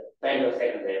at the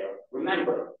femtosecond level.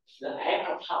 Remember, the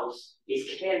IR pulse is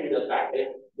carried by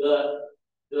the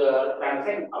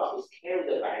femtosecond pulse is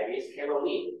carried by this cable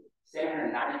wave,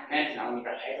 790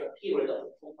 nanometer has a period of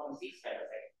 2.6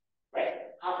 femtoseconds, right?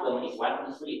 Half of them is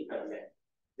 1.3 femtosecond.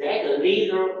 That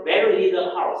laser, very laser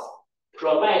pulse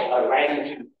provide a rising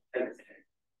time femtosecond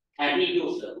can be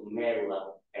used to measure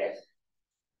attosecond.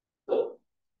 So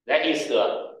that is the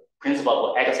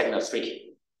principle of attosecond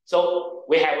streaking. So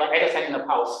we have an attosecond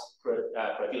pulse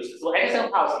produced. So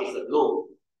attosecond pulse is a blue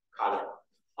color.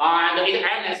 And it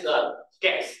emits the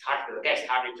gas. The gas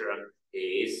temperature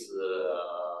is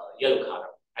yellow color.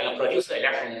 And produce the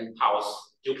electron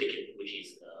pulse duplicate, which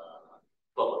is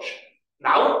purplish.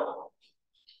 Now,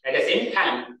 at the same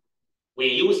time, we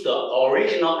use the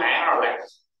original IR light.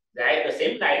 Right? The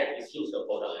same light is used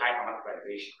for the high harmonic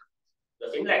radiation.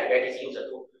 The same light that is used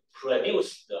to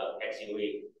produce the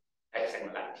XUV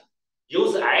attosecond light.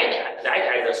 Use that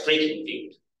as a streaking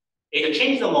field. it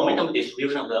changes the momentum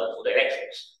distribution of the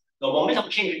electrons. The momentum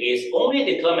change is only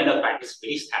determined by its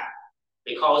release time,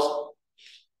 because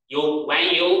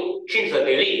when you change the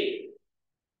delay,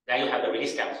 then you have the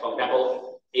release time. For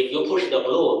example, if you push the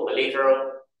blue a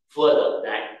little further,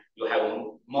 then you have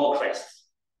more crests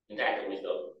interact with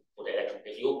the electron.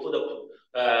 If you put the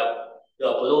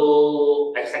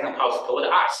blue attosecond pulse toward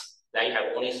us, then you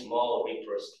have only small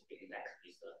ripples to interact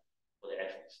with the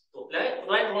electrons. So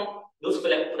those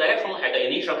electron had the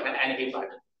initial kinetic energy, but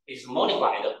it's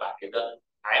modified by the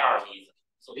IR laser.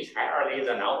 So this IR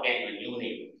laser now gain a new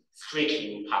name: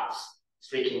 streaking pulse,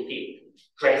 streaking field,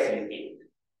 tracing field,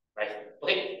 right?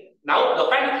 Okay. Now the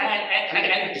final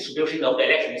kinetic energy distribution of the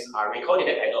electrons are recorded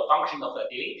as a function of the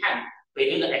delay time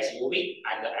between the XUV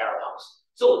and the IR pulse.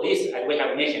 So this, as we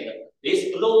have mentioned,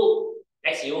 this blue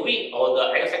XUV or the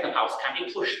attosecond pulse can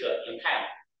be pushed in time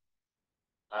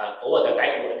forward and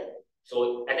backward.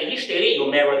 So at each delay, you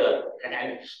measure the kinetic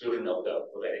energy distribution of the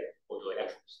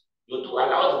photoelectrons. You do a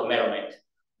lot of measurement.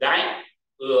 Then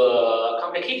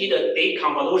complicated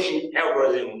deconvolution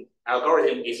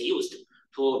algorithm is used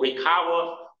to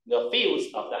recover the fields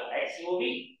of the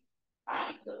XUV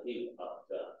and the field of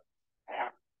the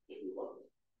IR, if you want.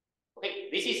 Okay,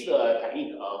 this is the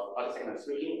technique of attosecond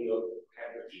streaking. We'll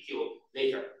have the detail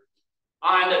later.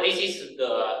 And this is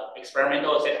the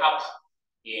experimental setup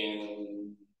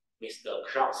with the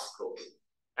cross group.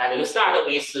 And you start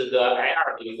with the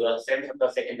IR with the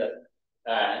femtosecond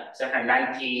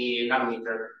 790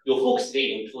 nanometer. You focus it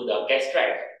into the gas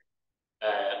track,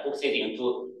 focus it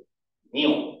into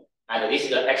neon. And this is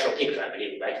the actual picture, I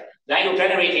believe, right? Then you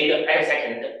generated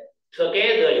attosecond.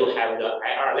 Together you have the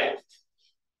IR left.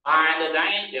 And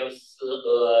then there's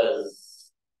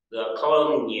the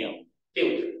colonial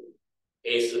field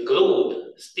is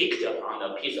glued, sticked on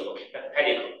a piece of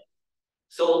pellicle.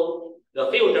 So the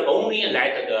field only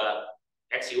let the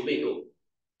XUV go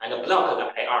and block the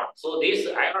IR. So this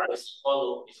IR is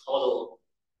hollow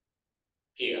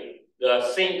here. The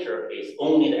center is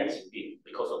only the XUV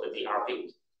because of the DR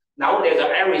field. Now there's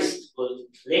an iris to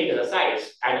limit the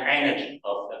size and energy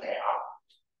of the IR.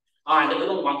 And we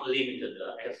don't want to limit the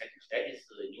attosecond. That is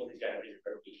the newly generated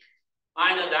very big.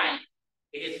 And then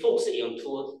it is focused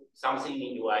into something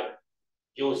you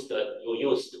used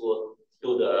to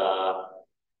do the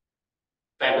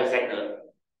femtosecond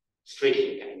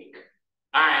streaking technique.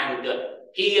 And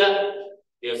here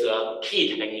there's a key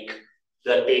technique.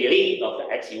 The delay of the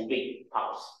XUV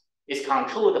pulse is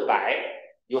controlled by,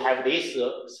 you have this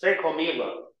spherical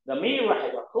mirror. The mirror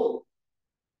has a hole.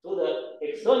 So the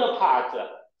external part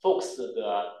focuses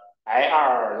the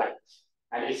IR light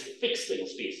and it's fixed in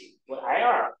space. But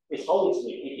IR is always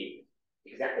repeating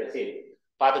exactly the same.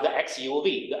 But the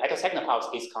XUV, the attosecond pulse,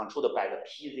 is controlled by the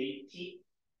PZT.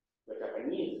 The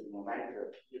Japanese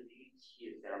nomenclature PZT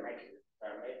is thermometric.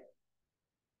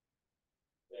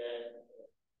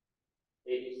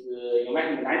 It is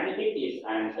nomenclature in the 1950s,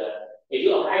 and if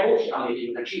you apply voltage on it,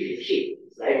 you can change its shape.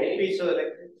 Slightly.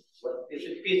 Piezoelectric. What is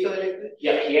it? Piezoelectric?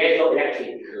 Yeah,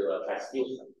 piezoelectric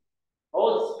transducer. Or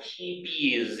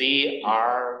PBZRTI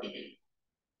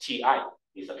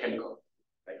is a chemical.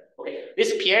 Right? Okay.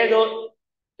 This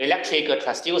piezoelectric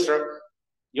transducer,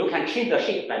 you can change the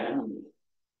shape by nanometer.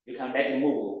 You can let it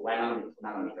move 1 nanometer, 2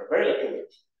 nanometer, very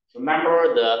accurate.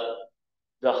 Remember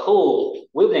the whole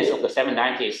wavelength of the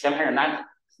 790 is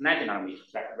 790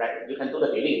 nanometers, right? You can do the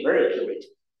delay very accurate.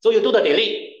 So you do the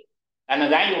delay, and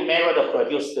then you measure the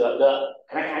produced the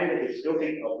kinetic energy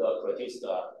distribution of the produced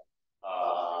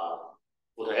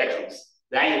photoelectrons.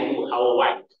 Then you know how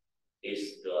wide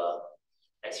is the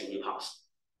XUV pulse.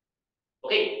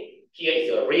 Okay, here is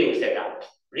a real setup,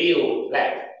 real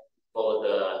lab for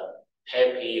the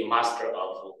happy master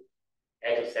of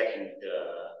attosecond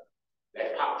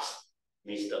light pulse,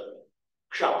 Mr.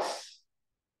 Kraus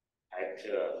at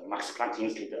Max Planck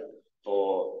Institute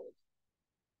for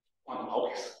quantum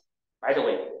optics. By the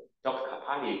way, Dr.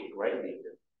 Kapali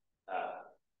graduated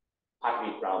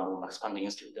partly from Max Planck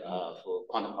Institute for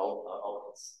quantum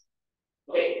optics.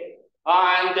 Okay,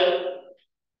 and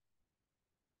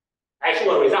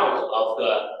actual result of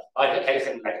the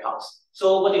attosecond light pulse.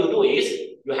 So what you do is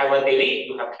you have a delay,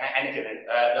 you have kinetic energy,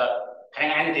 the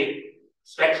kinetic energy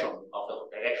spectrum of the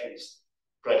electrons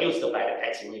produced by the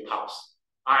XUV pulse,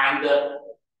 and the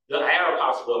IR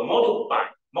pulse will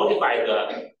modify the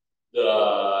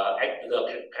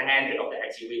kinetic energy of the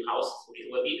XUV pulse. So it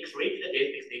will be accelerated,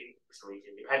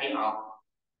 depending on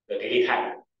the delay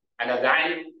time, and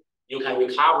then you can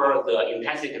recover the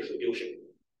intensity distribution.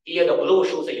 Here, the blue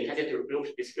shows the intensity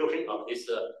distribution of this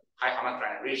high harmonic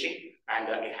generation, and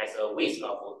it has a width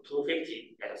of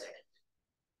 250 attosecond.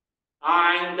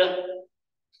 And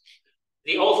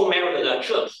they also measure the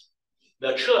chirps.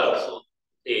 The chirps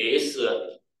is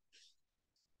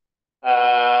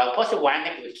positive 1,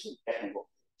 negative 2 technical.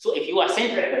 So if you are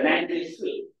centered at the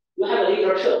 93, you have a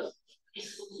little chirps.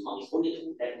 It's so small, it's only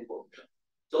 2 technical.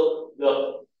 So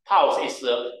the pulse is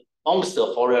almost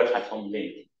the Fourier transform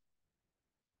limit.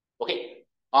 Okay,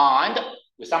 and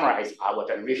we summarize our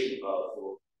generation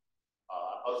of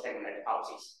Attosecond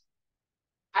pulses.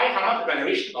 High harmonic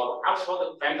generation of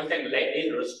ultra femtosecond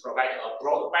lasers provide a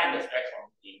broad band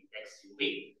spectrum in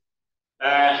XUV.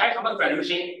 High harmonic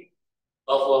generation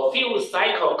of a few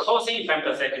cycle cosine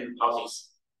femtosecond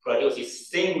pulses produces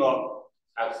single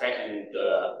Attosecond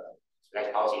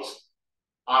light pulses.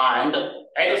 And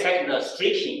Attosecond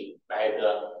streaking by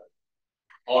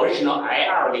the original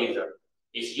IR laser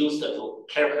is used to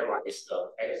characterize the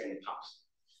Attosecond pulse.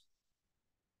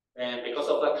 And because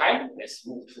of the time, let's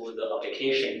move to the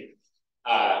application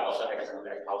of the Attosecond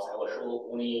light pulse. I will show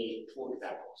only 2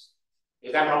 examples.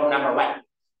 Example number 1,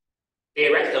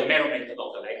 direct measurement of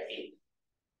the light field.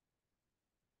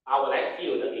 Our light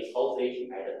field is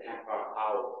oscillating at the temporal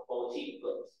power 40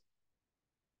 Hz.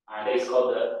 And it's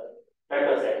called the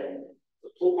femtosecond. So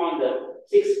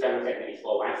 2.6 femtosecond is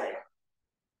for 1 second.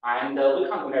 And we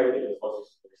can't measure it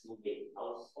because it's no gain.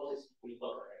 Our sources only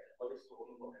work at another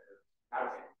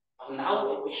second. But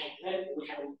now we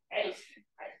have Attosecond,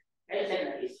 right?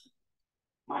 Attosecond is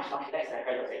much less than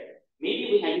femtosecond.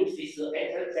 Maybe we can use this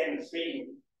Attosecond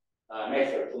streaming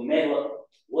method to measure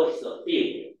what is the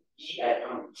field E at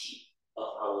T of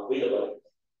our visible light.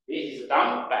 This is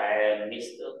done by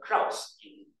Mr. Krauss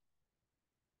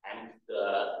and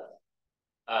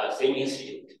the same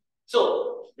institute.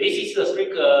 So this is the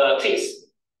strict trace.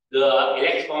 The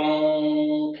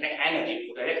electron kinetic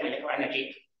energy, the electron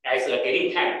energy as a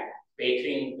daily time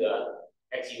between the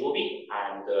XUV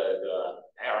and the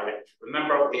IR light.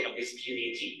 Remember, we have this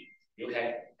PVT. You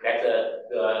can let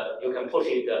you can push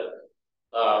it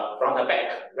from the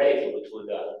back relative to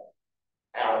the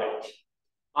IR light.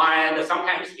 And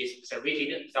sometimes it's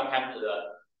accelerated, sometimes the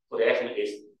projection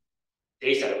is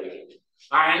decelerated.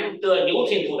 And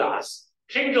Newton told us,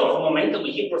 change of momentum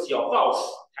equals your force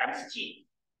times t.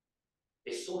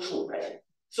 It's so true, right?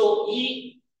 So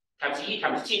E times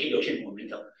t will change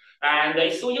momentum. And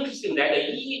it's so interesting that the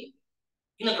E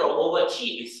integral over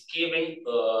t is given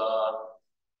a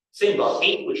symbol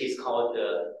A, which is called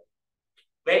the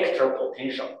vector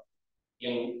potential.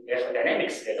 In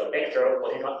electrodynamics, there's a vector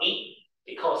potential A,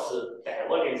 because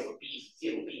divergence of B is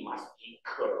 0, B must be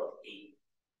curl A.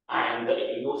 And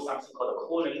if you use something called a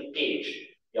Coulomb gauge,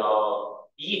 your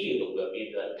E field will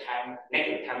be the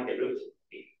negative time derivative,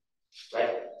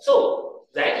 right? So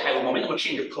that have momentum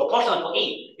change proportional to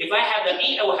E. If I have the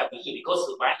E, I will have the E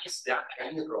because one is the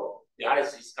integral, the other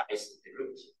is the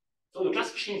derivative. So you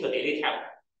just change the daily time,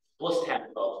 both time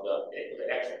of the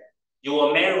electron. You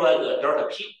will measure the delta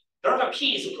P. Delta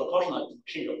P is proportional to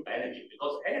change of energy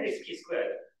because energy is P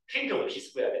squared. Change of P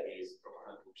squared is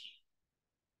proportional to P.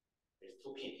 It's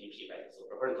 2P dP, right? So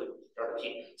proportional to delta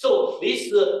P. So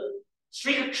this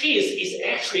strict trace is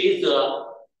actually the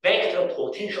vector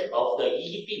potential of the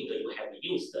E field you have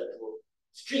used to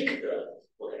strict the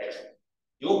electron.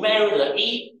 You measure the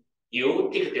E, you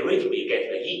take the derivative, you get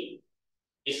the E.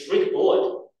 It's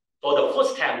straightforward. For the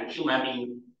first time, human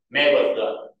being measured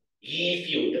the E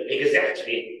field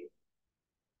exactly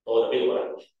for the visible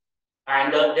light.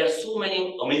 And there are so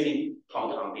many amazing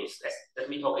points on this. Let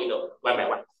me talk it one by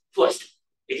one. First,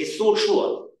 it is so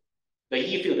true. The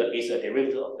E field is a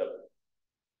derivative of the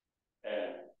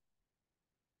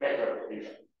vector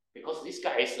potential. Because this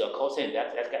guy is a cosine,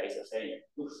 that guy is a sine.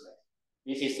 Looks like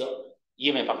this is an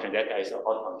even function, that guy is an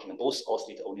odd function. Both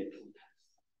oscillate only 2 times.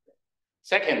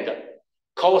 Second,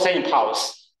 cosine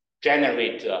pulse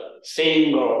generate a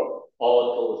single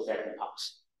Attosecond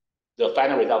pulse. The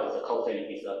final result of the cosine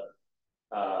is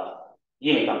a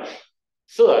even function.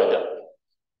 Third,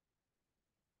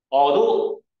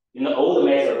 although in the old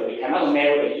method we cannot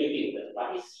measure the E field,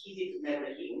 but it's easy to measure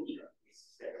the E integral. It's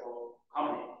spectral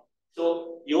component.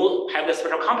 So you have the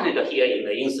spectral component here in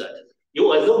the insert.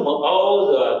 You assume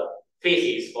all the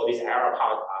phases for this error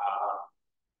part are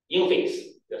in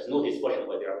phase. There's no dispersion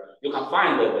over there. You can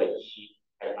find the E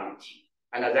at T.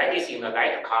 And that is in the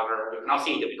light color. You cannot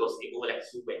see it because they overlap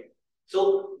so well.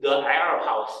 So the IR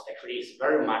pulse actually is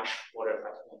very much Fourier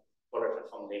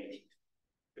transform limited.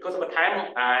 Because of the time,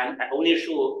 and I only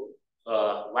show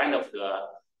one of the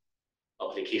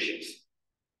applications.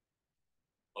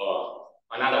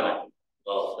 Another one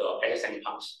of the Attosecond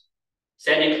pulse.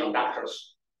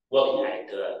 Semiconductors working at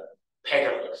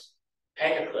petahertz.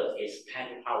 Petahertz is 10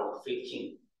 to the power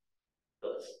 15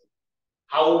 Hz.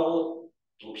 How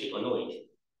do people know it?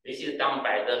 This is done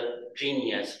by the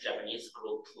genius Japanese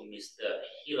group, Mr.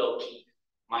 Hiroki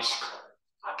Mashika,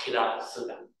 Akira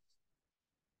Suda.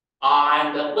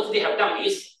 And what they have done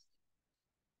is,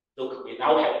 look, we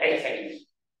now have 8 seconds,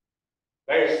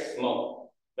 very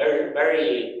small,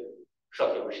 very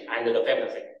short duration, and the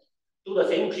femtosecond. Do the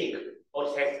same trick, all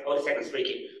the seconds trick.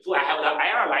 So I have the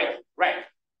IR light red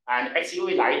and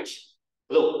XUV light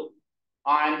blue.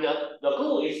 And the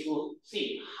goal is to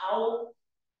see how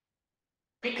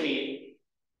quickly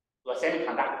the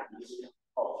semiconductor is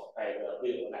off by the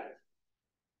visible light.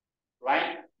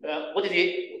 Right?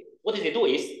 What they do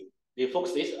is they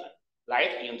focus this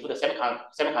light into the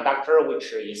semiconductor,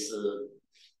 which is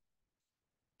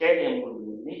gallium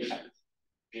nitride,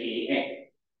 GaN,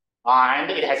 and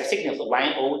it has a thickness of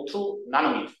 102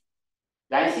 nanometers.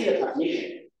 Then see the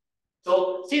transmission.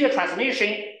 So see the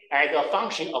transmission as a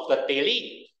function of the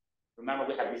delay. Remember,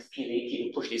 we have this PZT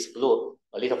to push this blue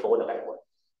a little forward backward.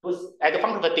 As a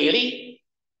function of the delay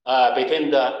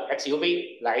between the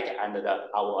XUV light and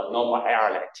our normal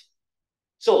IR light.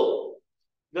 So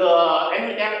the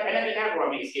energy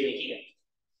diagram is given here.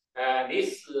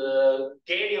 This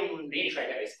gallium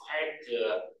nitride is quite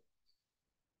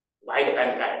wide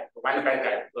bandgap.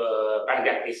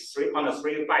 Bandgap is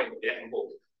 3.35 electron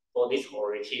volt for this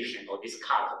orientation or this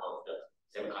cut of the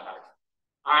semiconductor.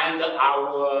 And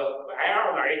our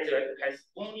IR light has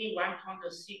only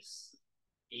 1.6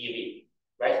 eV,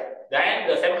 right? Then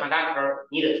the semiconductor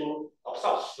needed to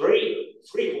absorb three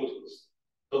photons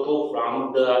to go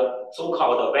from the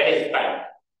so-called valence band,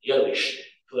 yellowish,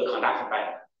 to the conduction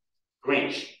band,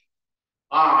 greenish.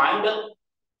 And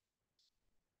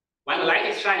when the light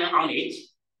is shining on it,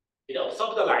 it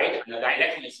absorbs the light, and the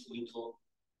electron is going to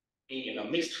be in a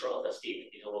mixture of the state.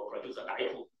 It will produce a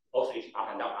dipole, oscillating up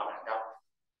and down, up and down.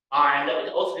 And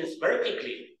it oscillates very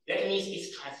quickly. That means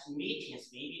it's transmitting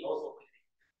maybe also quickly.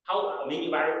 How maybe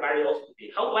very also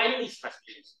quickly. How do I know these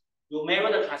transmissions? You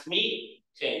measure the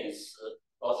transmittance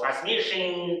or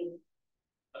transmission,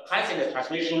 transient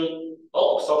transmission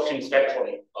or absorption spectrum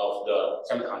of the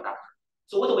semiconductor.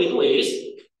 So what we do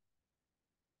is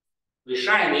we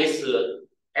shine this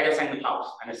Attosecond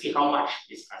pulse and see how much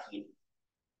is transmitted.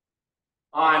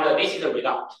 And this is the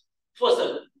result. First,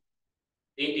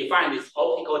 they define this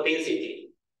optical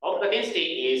density. Optical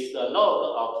density is the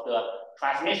log of the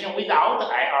transmission without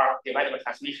IR divided by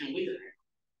transmission with IR.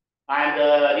 And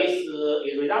this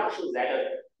result shows that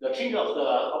the change of the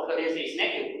optical density is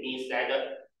negative. It means that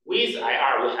with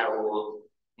IR we have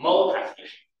more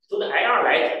transmission. So the IR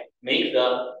light makes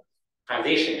the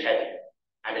transition happen,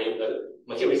 and the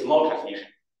material is more transmission.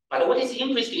 But what is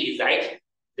interesting is that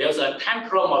there's a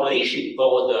temporal modulation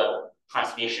for the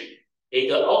transmission. It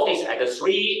operates at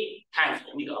 3 times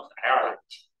omega of the IR light.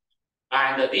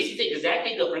 And this is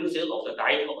exactly the principle of the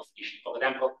dipole oscillation. For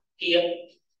example, here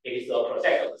it is a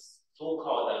process of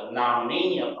so-called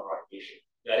non-linear polarization.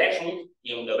 The electron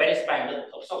in the valence band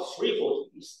absorbs 3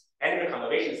 photons. And the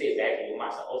conservation says that you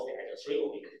must oscillate at 3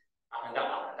 omega, up and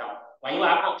down, up and down. When you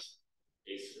are up,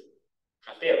 it's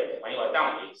transparent. When you are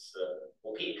down, it's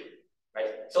opaque.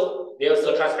 Right? So there's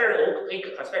a transparent,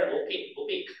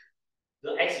 opaque.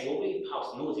 The XUV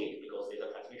pulse knows it because it's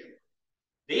a transmission.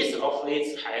 This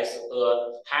oscillates has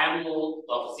a time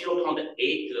of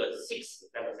 0.86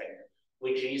 femtosecond,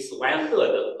 which is 1/3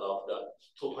 of the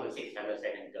 2.6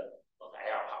 femtosecond of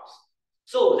IR pulse.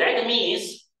 So that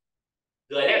means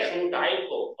the electron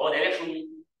dipole or the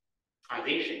electron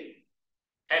transition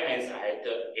happens at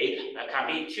 8, can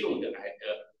be tuned at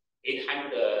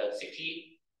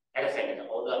 860 attosecond,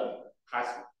 or the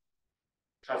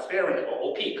transparent or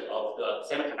opaque of the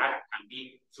semiconductor can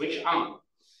be switched on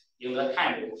in the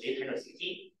time of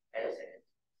 860 attosecond.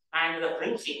 And the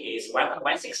frequency is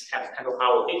 1.16 times 10 to the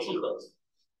power 15 Hertz.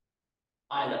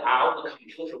 And our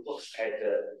computer works at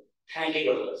 10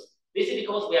 gigahertz. This is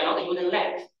because we are not using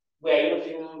light. We are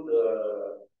using the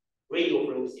radio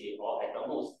frequency, or at the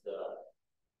most the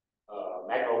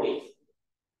microwave.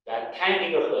 That 10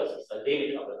 gigahertz is the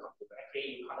limit of the computer.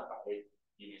 Actually, you can't buy it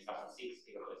in something 6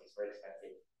 gigahertz. It's very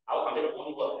expensive. Our computer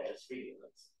only works at 3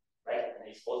 gigahertz, right? And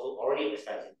it's also already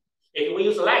expensive. If we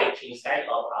use light instead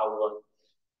of our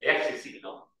electric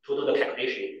signal to do the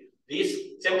calculation, this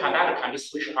semiconductor can be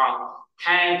switched on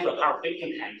 10 to the power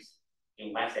 15 times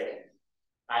in 1 second.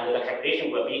 And the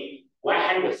calculation will be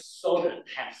 100,000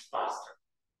 times faster.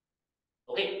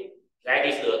 Okay, that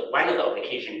is one of the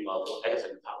applications of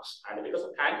Attosecond pulse. And because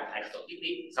of time, I shall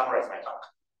quickly summarize my talk.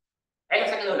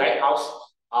 Attosecond light pulse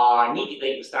are needed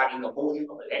in studying the motion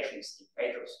of electrons in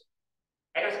phasors.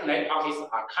 Attosecond light pulses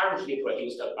are currently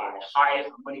produced by high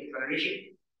harmonic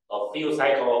generation a few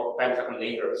cycle femtosecond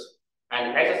lasers.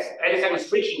 And attosecond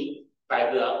switching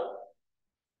by the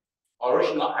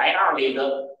original IR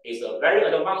laser is a very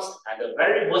advanced and a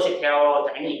very versatile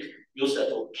technique used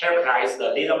to characterize the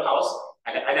laser pulse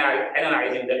and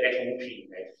analyzing the electronuclear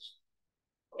layers.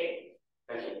 Okay,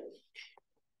 thank you.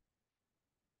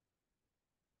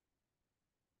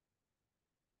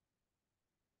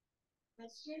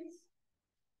 Questions?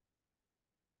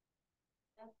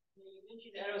 You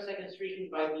mentioned attosecond streaking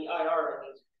by the IR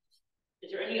laser.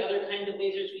 Is there any other kind of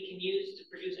lasers we can use to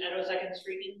produce attosecond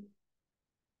streaking?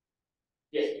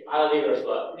 Yes, other lasers,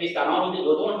 but this does not need, you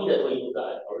don't need to use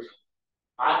the original.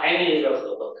 Any lasers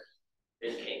will work.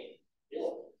 This case,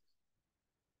 yes.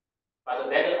 But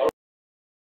that